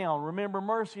be found. Remember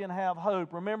mercy and have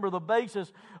hope. Remember the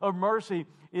basis of mercy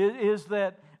is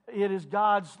that it is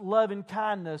God's loving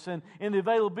kindness and the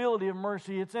availability of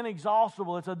mercy. It's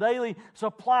inexhaustible. It's a daily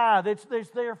supply that's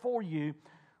there for you.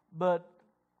 But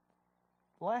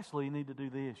lastly, you need to do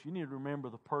this. You need to remember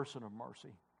the person of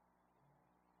mercy.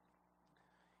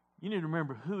 You need to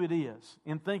remember who it is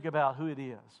and think about who it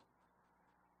is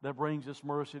that brings this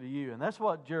mercy to you. And that's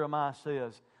what Jeremiah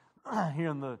says here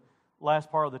in the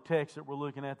last part of the text that we're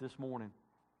looking at this morning.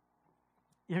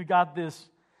 You've got this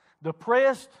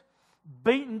depressed,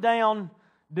 beaten down,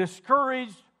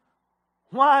 discouraged,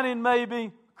 whining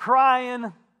maybe,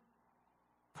 crying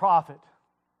prophet.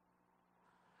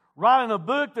 Writing a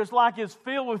book that's like it's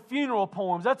filled with funeral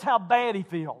poems. That's how bad he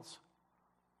feels.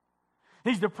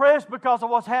 He's depressed because of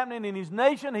what's happening in his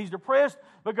nation. He's depressed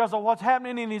because of what's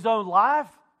happening in his own life.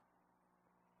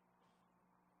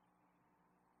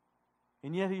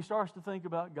 And yet he starts to think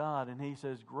about God, and he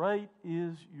says, great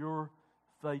is your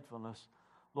faithfulness.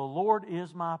 The Lord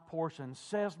is my portion,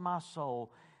 says my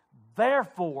soul.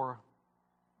 Therefore,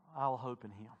 I'll hope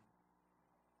in Him.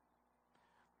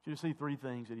 You see three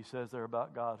things that he says there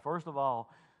about God. First of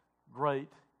all, great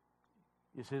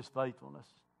is His faithfulness.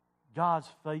 God's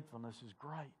faithfulness is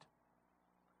great.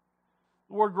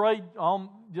 The word great,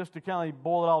 just to kind of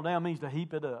boil it all down, means to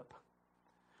heap it up.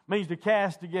 Means to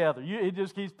cast together. It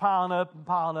just keeps piling up and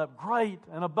piling up. Great,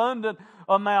 an abundant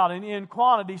amount in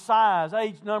quantity, size,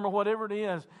 age, number, whatever it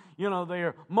is.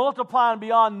 They're multiplying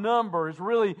beyond number is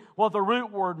really what the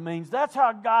root word means. That's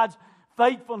how God's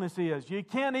faithfulness is. You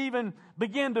can't even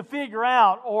begin to figure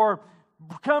out or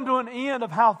come to an end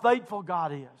of how faithful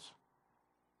God is.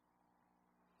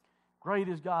 Great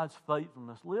is God's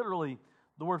faithfulness. Literally,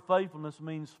 the word faithfulness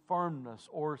means firmness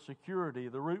or security.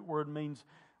 The root word means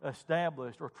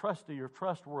established or trusty or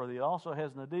trustworthy. It also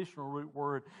has an additional root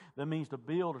word that means to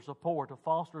build or support, to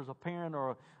foster as a parent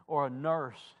or a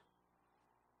nurse,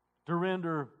 to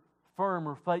render firm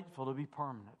or faithful, to be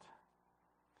permanent.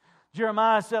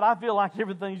 Jeremiah said, I feel like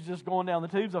everything's just going down the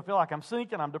tubes. I feel like I'm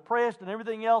sinking, I'm depressed, and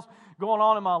everything else going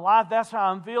on in my life. That's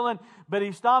how I'm feeling. But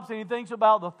he stops and he thinks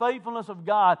about the faithfulness of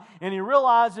God. And he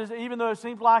realizes, even though it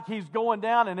seems like he's going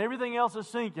down and everything else is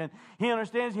sinking, he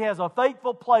understands he has a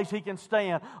faithful place he can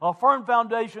stand, a firm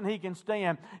foundation he can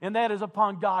stand, and that is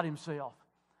upon God Himself.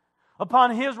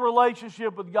 Upon his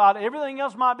relationship with God. Everything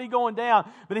else might be going down,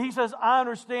 but he says, I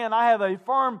understand. I have a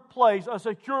firm place, a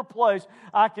secure place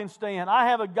I can stand. I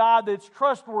have a God that's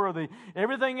trustworthy.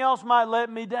 Everything else might let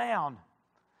me down.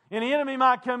 And the enemy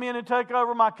might come in and take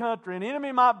over my country. And the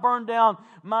enemy might burn down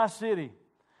my city.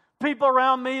 People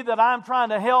around me that I'm trying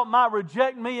to help might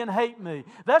reject me and hate me.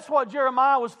 That's what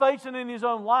Jeremiah was facing in his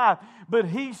own life. But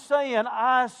he's saying,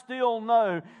 I still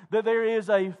know that there is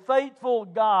a faithful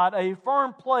God, a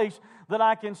firm place that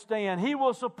I can stand. He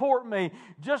will support me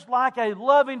just like a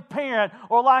loving parent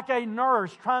or like a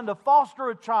nurse trying to foster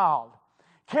a child,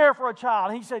 care for a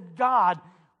child. He said, God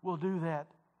will do that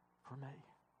for me.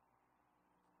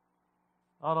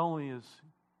 Not only is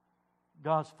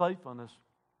God's faithfulness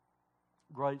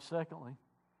great, secondly,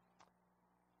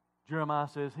 Jeremiah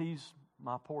says, He's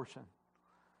my portion.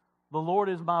 The Lord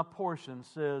is my portion,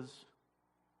 says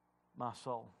my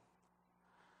soul.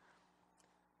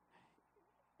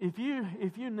 If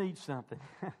you need something,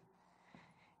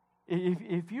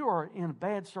 if you are in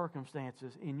bad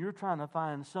circumstances and you're trying to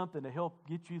find something to help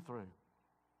get you through,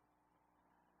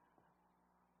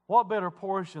 what better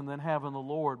portion than having the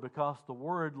Lord? Because the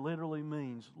word literally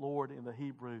means Lord in the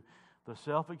Hebrew, the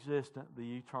self-existent,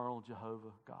 the eternal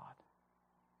Jehovah God.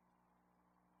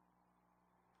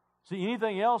 See,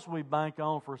 anything else we bank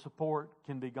on for support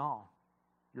can be gone.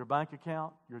 Your bank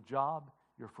account, your job,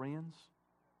 your friends.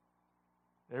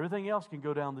 Everything else can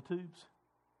go down the tubes.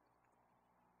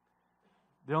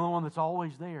 The only one that's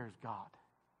always there is God.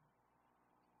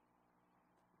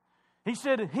 He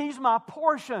said, He's my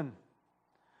portion.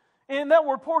 And that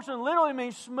word portion literally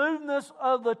means smoothness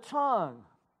of the tongue.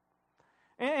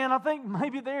 And I think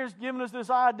maybe there's giving us this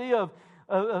idea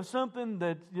of something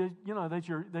that that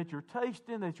you're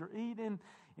tasting, that you're eating,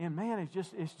 and man,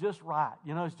 it's just right.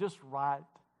 It's just right.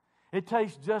 It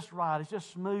tastes just right. It's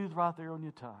just smooth right there on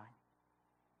your tongue.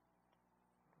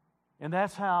 And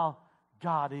that's how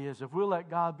God is. If we'll let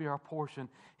God be our portion,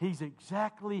 He's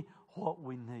exactly what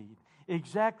we need.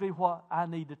 Exactly what I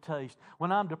need to taste.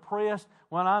 When I'm depressed,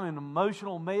 when I'm in an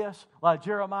emotional mess like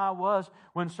Jeremiah was,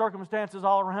 when circumstances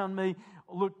all around me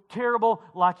look terrible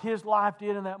like his life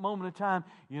did in that moment of time,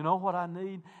 you know what I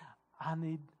need? I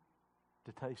need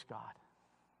to taste God.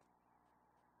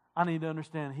 I need to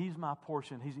understand He's my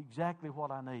portion. He's exactly what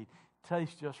I need.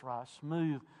 Tastes just right,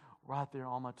 smooth right there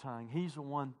on my tongue. He's the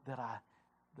one that I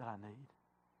need.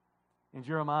 And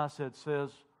Jeremiah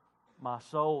says my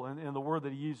soul, and the word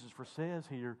that he uses for says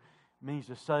here means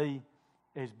to say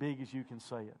as big as you can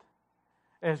say it.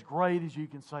 As great as you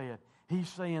can say it. He's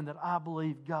saying that I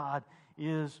believe God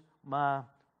is my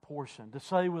portion. To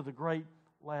say with a great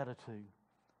latitude.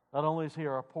 Not only is He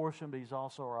our portion, but He's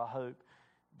also our hope.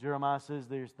 Jeremiah says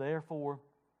therefore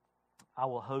I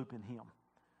will hope in Him.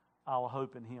 I will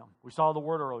hope in Him. We saw the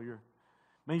word earlier.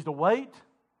 It means to wait.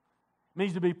 It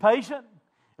means to be patient.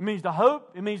 It means to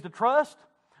hope. It means to trust.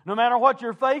 No matter what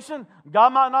you're facing,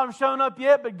 God might not have shown up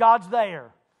yet, but God's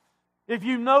there. If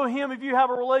you know Him, if you have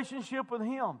a relationship with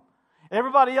Him,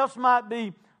 everybody else might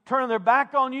be turning their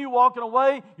back on you, walking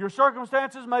away. Your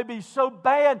circumstances may be so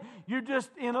bad, you're just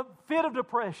in a fit of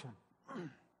depression.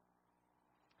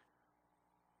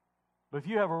 But if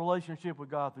you have a relationship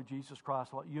with God through Jesus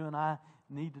Christ, what you and I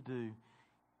need to do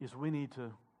is we need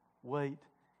to wait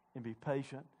and be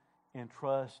patient and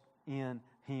trust in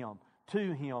Him,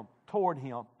 to Him, toward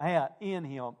Him, in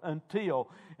Him, until,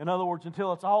 in other words,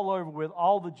 until it's all over with,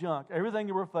 all the junk, everything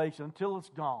that we're facing, until it's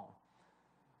gone.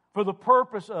 For the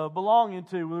purpose of belonging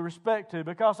to, with respect to,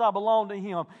 because I belong to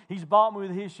Him, He's bought me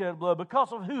with His shed blood,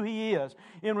 because of who He is,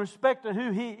 in respect to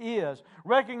who He is,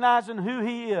 recognizing who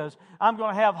He is, I'm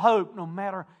going to have hope no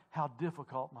matter how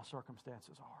difficult my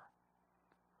circumstances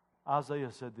are.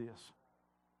 Isaiah said this,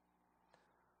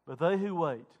 but they who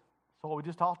wait, that's what we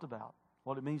just talked about,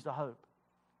 what it means to hope.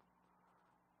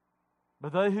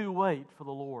 But they who wait for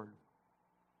the Lord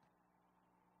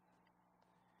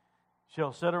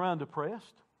shall sit around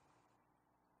depressed,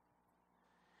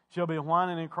 shall be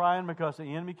whining and crying because the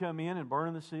enemy come in and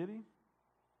burn the city.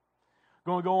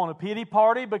 Going to go on a pity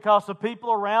party because the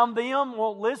people around them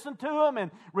won't listen to them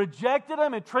and rejected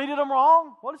them and treated them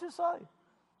wrong. What does it say?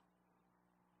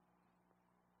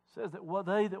 It says that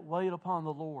they that wait upon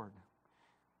the Lord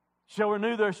shall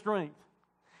renew their strength.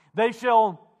 They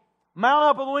shall mount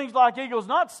up with wings like eagles,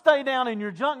 not stay down in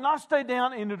your junk, not stay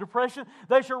down in your depression.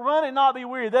 They shall run and not be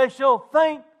weary. They shall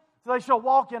faint, they shall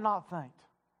walk and not faint.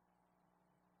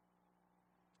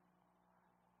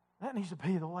 That needs to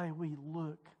be the way we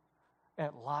look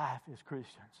at life as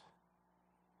Christians.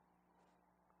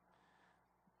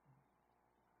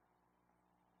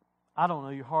 I don't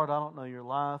know your heart. I don't know your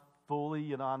life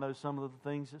fully. I know some of the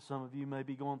things that some of you may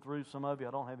be going through. Some of you,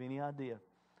 I don't have any idea.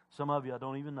 Some of you, I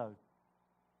don't even know.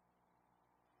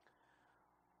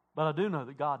 But I do know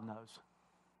that God knows.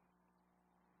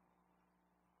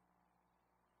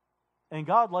 And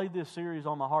God laid this series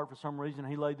on my heart for some reason.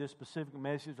 He laid this specific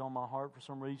message on my heart for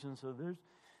some reason. So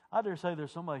I dare say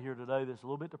there's somebody here today that's a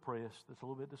little bit depressed, that's a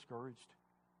little bit discouraged.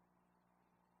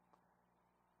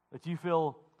 That you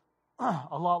feel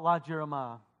a lot like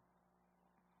Jeremiah.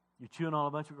 You're chewing on a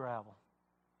bunch of gravel.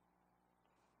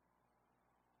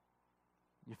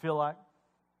 You feel like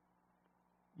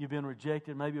you've been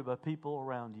rejected maybe by people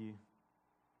around you.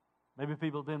 Maybe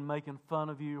people have been making fun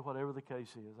of you, whatever the case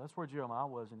is. That's where Jeremiah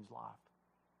was in his life.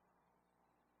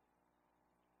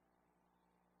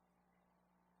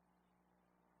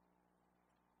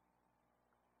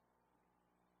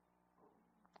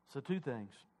 So 2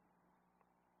 things.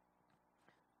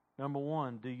 Number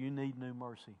 1, do you need new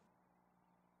mercy?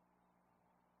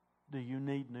 Do you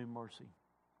need new mercy?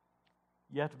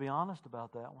 You have to be honest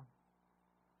about that one.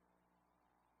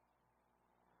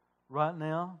 Right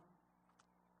now,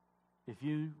 if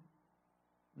you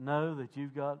know that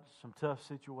you've got some tough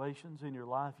situations in your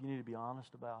life, you need to be honest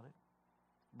about it.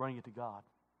 Bring it to God.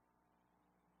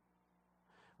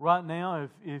 Right now,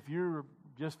 if you're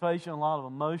just facing a lot of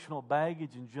emotional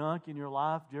baggage and junk in your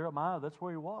life, Jeremiah, that's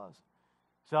where he was.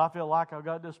 So I feel like I've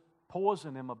got this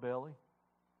poison in my belly.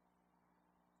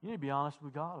 You need to be honest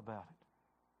with God about it.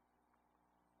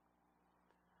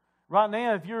 Right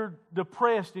now, if you're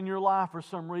depressed in your life for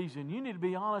some reason, you need to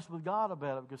be honest with God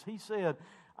about it, because He said,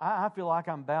 I feel like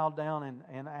I'm bowed down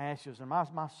in ashes, and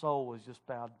my soul is just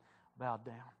bowed down,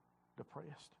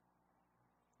 depressed.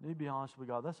 You need to be honest with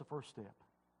God. That's the first step.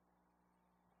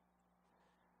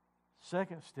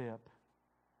 Second step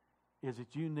is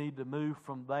that you need to move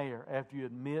from there after you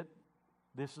admit,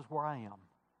 this is where I am.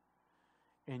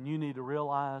 And you need to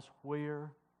realize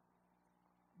where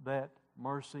that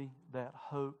mercy, that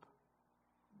hope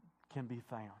can be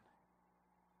found.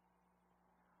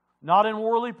 Not in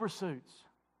worldly pursuits,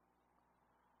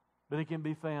 but it can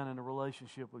be found in a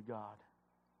relationship with God.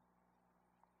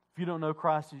 If you don't know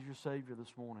Christ as your Savior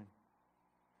this morning,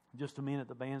 in just a minute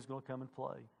the band's going to come and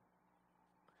play.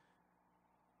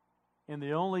 And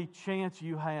the only chance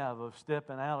you have of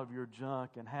stepping out of your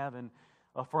junk and having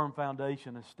a firm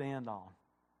foundation to stand on,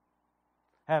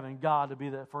 having God to be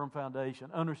that firm foundation,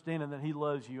 understanding that He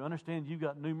loves you, understanding you've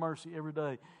got new mercy every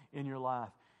day in your life,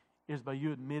 is by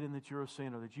you admitting that you're a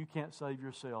sinner, that you can't save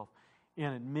yourself,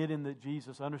 and admitting that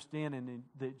Jesus, understanding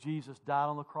that Jesus died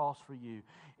on the cross for you,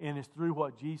 and it's through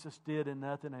what Jesus did and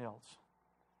nothing else,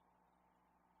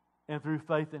 and through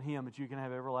faith in Him that you can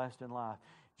have everlasting life.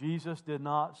 Jesus did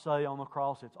not say on the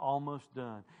cross, it's almost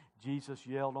done. Jesus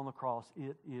yelled on the cross,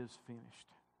 it is finished.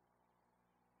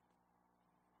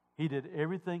 He did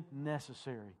everything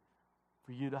necessary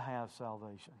for you to have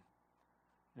salvation.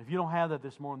 And if you don't have that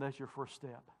this morning, that's your first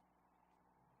step.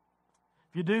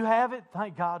 If you do have it,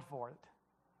 thank God for it.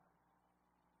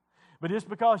 But just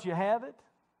because you have it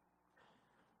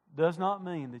does not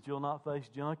mean that you'll not face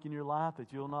junk in your life,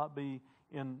 that you'll not be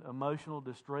in emotional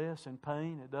distress and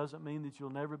pain. It doesn't mean that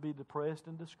you'll never be depressed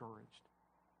and discouraged.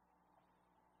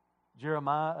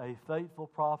 Jeremiah, a faithful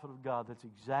prophet of God, that's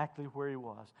exactly where he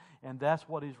was. And that's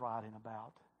what he's writing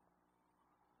about.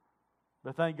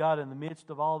 But thank God, in the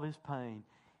midst of all of his pain,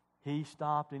 he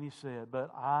stopped and he said,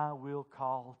 "But I will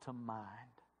call to mind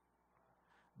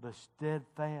the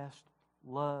steadfast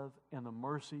love and the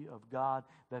mercy of God,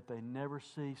 that they never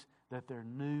cease, that they're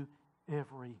new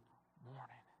every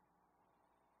morning."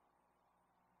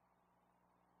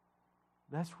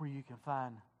 That's where you can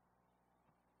find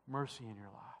mercy in your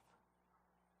life.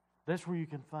 That's where you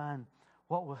can find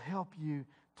what will help you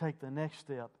take the next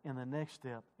step and the next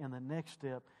step and the next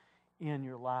step in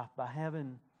your life by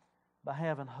having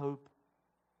hope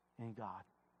in God.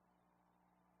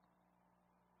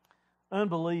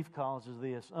 Unbelief causes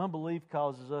this. Unbelief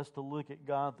causes us to look at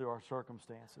God through our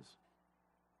circumstances.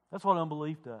 That's what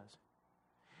unbelief does.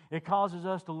 It causes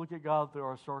us to look at God through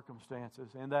our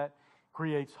circumstances, and that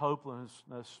creates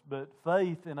hopelessness. But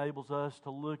faith enables us to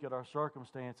look at our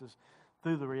circumstances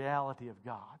through the reality of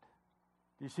God.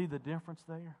 Do you see the difference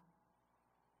there?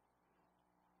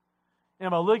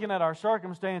 And by looking at our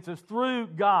circumstances through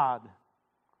God,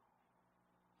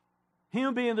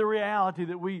 Him being the reality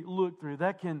that we look through,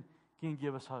 that can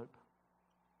give us hope.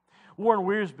 Warren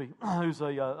Wiersbe, who's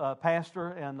a pastor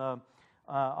and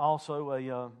also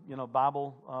a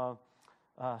Bible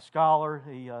scholar,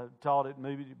 he taught at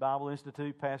Moody Bible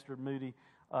Institute, pastored Moody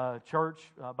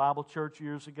Church, Bible Church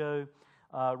years ago.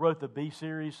 Wrote the B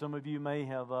series. Some of you may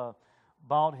have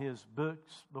bought his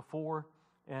books before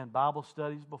and Bible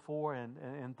studies before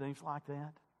and things like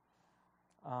that.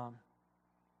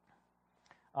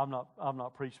 I've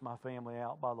not preached my family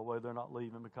out, by the way. They're not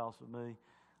leaving because of me.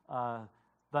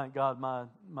 Thank God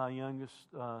my youngest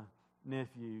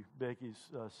nephew,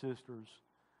 Becky's sister's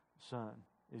son,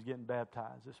 is getting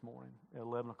baptized this morning at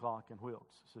 11 o'clock in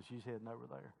Wilkes. So she's heading over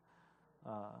there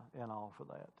and all for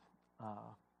that.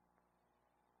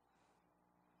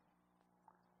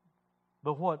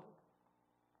 But what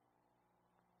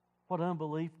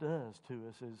unbelief does to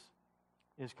us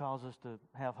is cause us to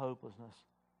have hopelessness.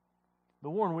 The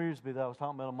Warren Wiersbe that I was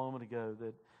talking about a moment ago,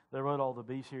 that they wrote all the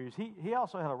B series, he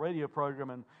also had a radio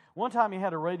program, and one time he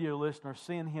had a radio listener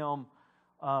send him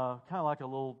kind of like a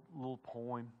little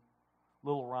poem,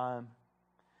 little rhyme.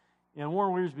 And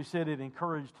Warren Wiersbe said it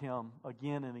encouraged him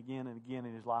again and again and again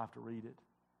in his life to read it.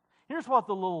 Here's what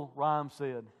the little rhyme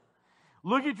said: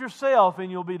 "Look at yourself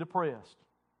and you'll be depressed."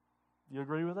 You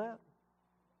agree with that?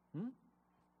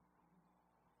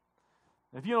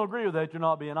 If you don't agree with that, you're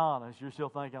not being honest. You're still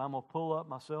thinking, "I'm going to pull up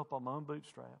myself by my own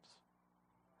bootstraps."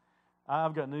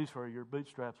 I've got news for you. Your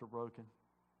bootstraps are broken.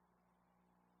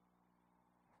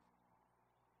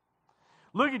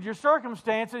 Look at your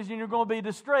circumstances and you're going to be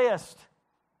distressed.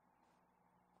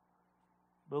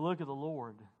 But look at the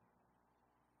Lord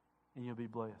and you'll be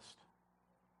blessed.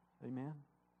 Amen.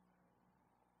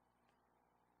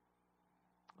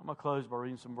 I'm going to close by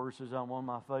reading some verses out of one of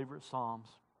my favorite Psalms.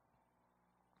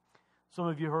 Some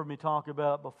of you heard me talk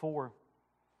about it before.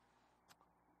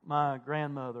 My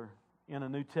grandmother, in a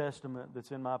New Testament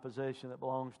that's in my possession that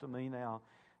belongs to me now,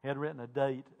 had written a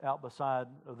date out beside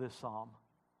of this psalm.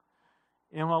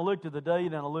 And when I looked at the date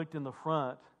and I looked in the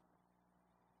front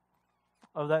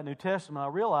of that New Testament, I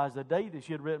realized the date that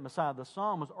she had written beside the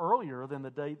psalm was earlier than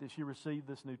the date that she received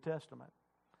this New Testament.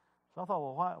 So I thought,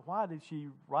 well, why did she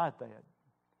write that?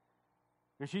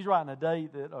 Because she's writing a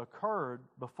date that occurred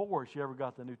before she ever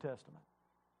got the New Testament.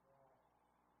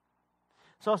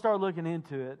 So I started looking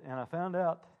into it, and I found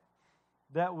out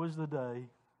that was the day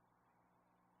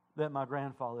that my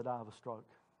grandfather died of a stroke.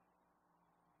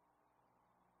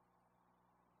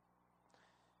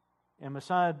 And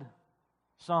beside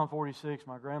Psalm 46,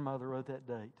 my grandmother wrote that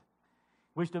date,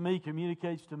 which to me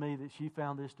communicates to me that she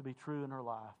found this to be true in her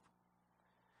life.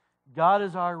 God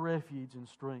is our refuge and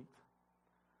strength,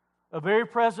 a very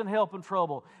present help in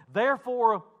trouble.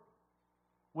 Therefore,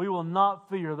 we will not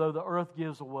fear, though the earth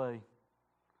gives away,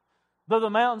 though the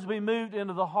mountains be moved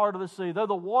into the heart of the sea, though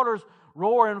the waters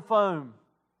roar and foam,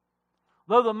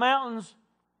 though the mountains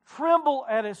tremble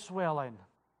at its swelling.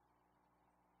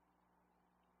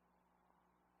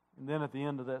 And then at the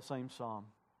end of that same psalm,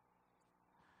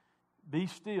 be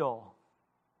still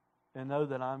and know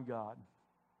that I'm God.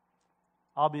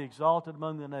 I'll be exalted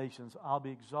among the nations. I'll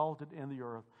be exalted in the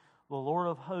earth. The Lord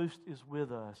of hosts is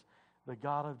with us. The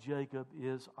God of Jacob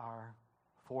is our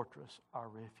fortress, our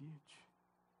refuge.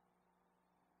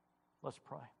 Let's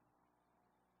pray.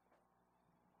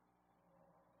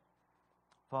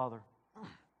 Father,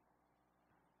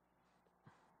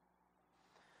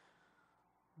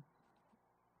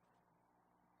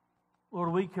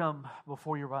 Lord, we come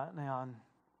before you right now, and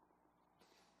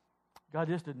God,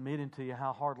 just admitting to you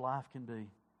how hard life can be.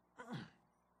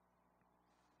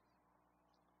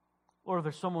 Lord, if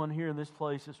there's someone here in this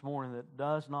place this morning that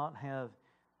does not have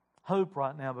hope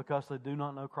right now because they do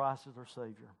not know Christ as their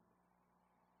Savior,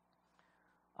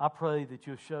 I pray that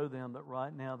you'll show them that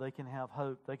right now they can have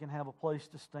hope. They can have a place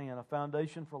to stand, a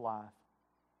foundation for life.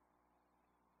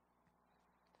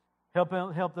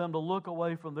 Help them to look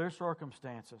away from their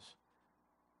circumstances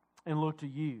and look to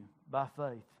you by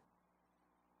faith.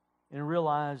 And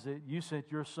realize that you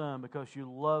sent your Son because you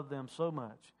love them so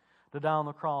much to die on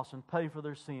the cross and pay for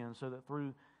their sins so that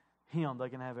through Him they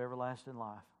can have everlasting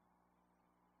life.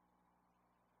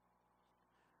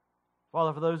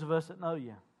 Father, for those of us that know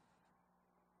you,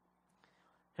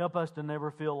 help us to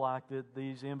never feel like that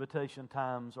these invitation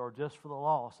times are just for the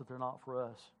lost, that they're not for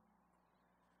us.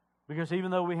 Because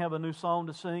even though we have a new song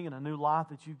to sing and a new life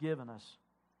that you've given us,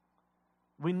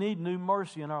 we need new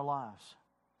mercy in our lives.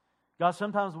 God,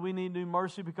 sometimes we need new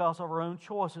mercy because of our own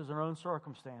choices and our own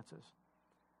circumstances.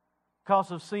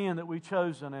 Because of sin that we've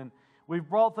chosen and we've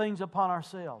brought things upon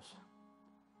ourselves.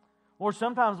 Lord,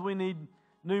 sometimes we need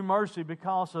new mercy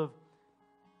because of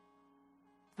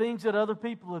things that other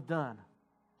people have done.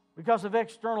 Because of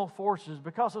external forces,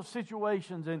 because of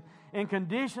situations and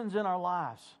conditions in our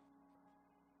lives.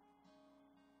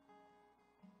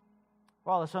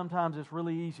 Father, sometimes it's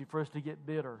really easy for us to get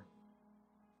bitter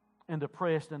and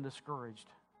depressed and discouraged.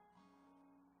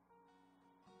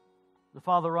 The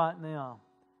Father, right now,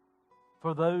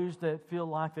 for those that feel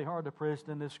like they are depressed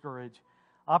and discouraged,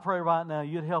 I pray right now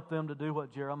you'd help them to do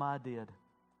what Jeremiah did.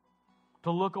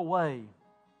 To look away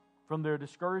from their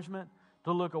discouragement,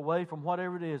 to look away from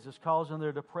whatever it is that's causing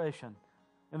their depression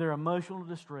and their emotional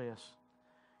distress,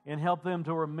 and help them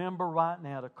to remember right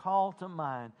now to call to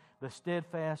mind the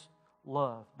steadfast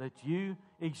love that you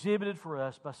exhibited for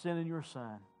us by sending your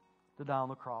Son to die on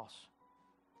the cross.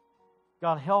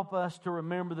 God, help us to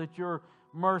remember that your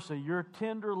mercy, your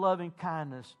tender loving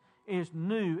kindness is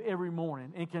new every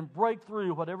morning and can break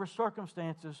through whatever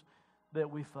circumstances that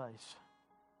we face.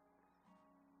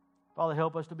 Father,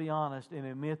 help us to be honest and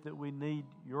admit that we need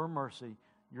your mercy,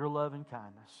 your love and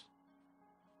kindness.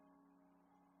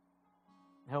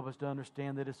 Help us to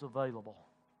understand that it's available,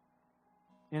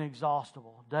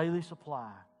 inexhaustible, daily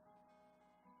supply,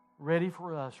 ready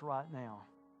for us right now.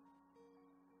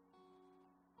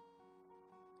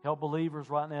 Help believers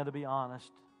right now to be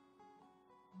honest.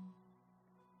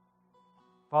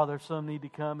 Father, some need to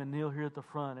come and kneel here at the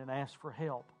front and ask for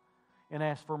help and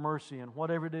ask for mercy and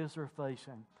whatever it is they're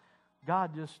facing.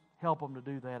 God, just help them to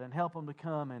do that and help them to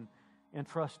come and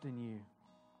trust in you.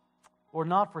 Or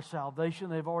not for salvation,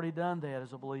 they've already done that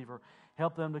as a believer.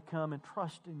 Help them to come and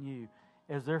trust in you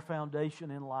as their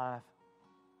foundation in life,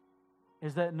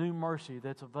 as that new mercy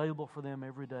that's available for them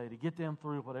every day to get them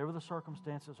through whatever the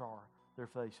circumstances are they're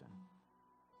facing.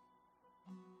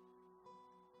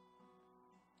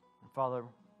 And Father,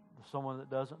 someone that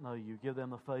doesn't know you, give them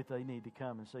the faith they need to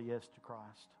come and say yes to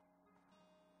Christ.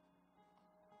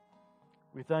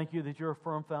 We thank you that you're a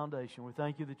firm foundation. We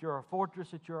thank you that you're our fortress,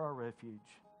 that you're our refuge.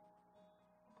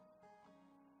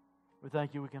 We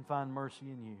thank you we can find mercy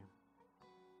in you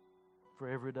for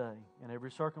every day and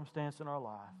every circumstance in our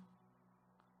life.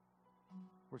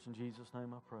 For it's in Jesus'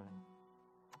 name I pray.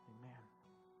 Amen.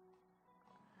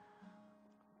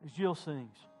 As Jill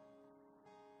sings,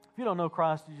 if you don't know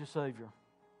Christ as your Savior,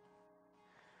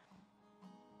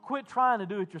 quit trying to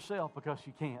do it yourself because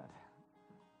you can't.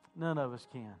 None of us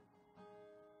can.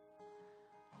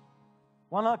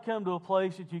 Why not come to a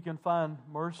place that you can find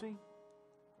mercy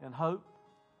and hope,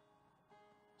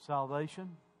 salvation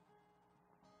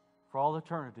for all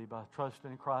eternity by trusting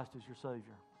in Christ as your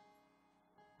Savior?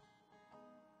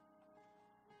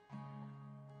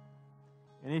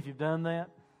 And if you've done that,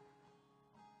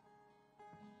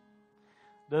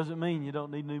 doesn't mean you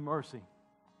don't need new mercy.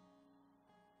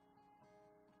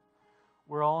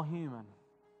 We're all human.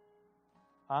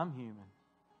 I'm human.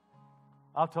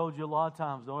 I've told you a lot of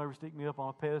times, don't ever stick me up on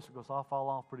a pedestal because I'll fall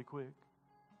off pretty quick.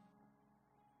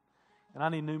 And I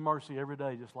need new mercy every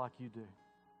day just like you do.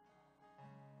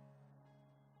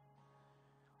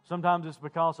 Sometimes it's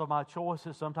because of my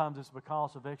choices. Sometimes it's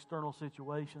because of external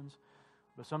situations.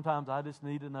 But sometimes I just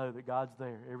need to know that God's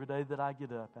there every day that I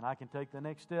get up. And I can take the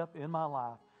next step in my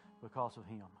life because of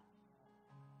Him.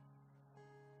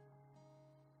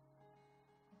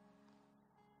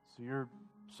 So you're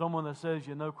someone that says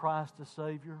you know Christ as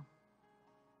Savior.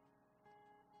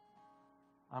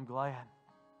 I'm glad.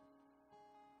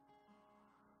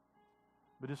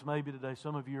 But this may be today,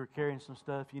 some of you are carrying some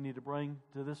stuff you need to bring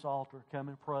to this altar. Come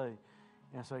and pray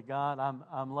and say, God,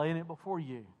 I'm laying it before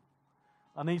you.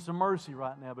 I need some mercy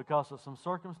right now because of some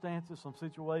circumstances, some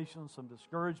situations, some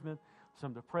discouragement,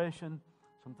 some depression,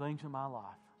 some things in my life.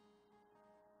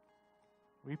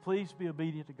 Will you please be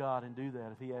obedient to God and do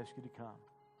that if He asks you to come?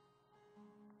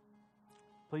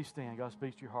 Please stand. God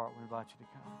speaks to your heart. We invite you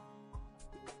to come.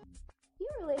 You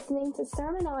are listening to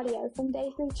sermon audio from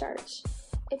Day 3 Church.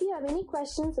 If you have any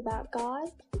questions about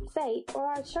God, faith, or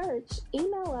our church,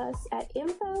 email us at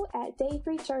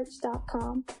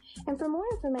info@day3church.com. And for more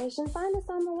information, find us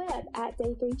on the web at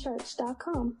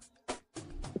day3church.com.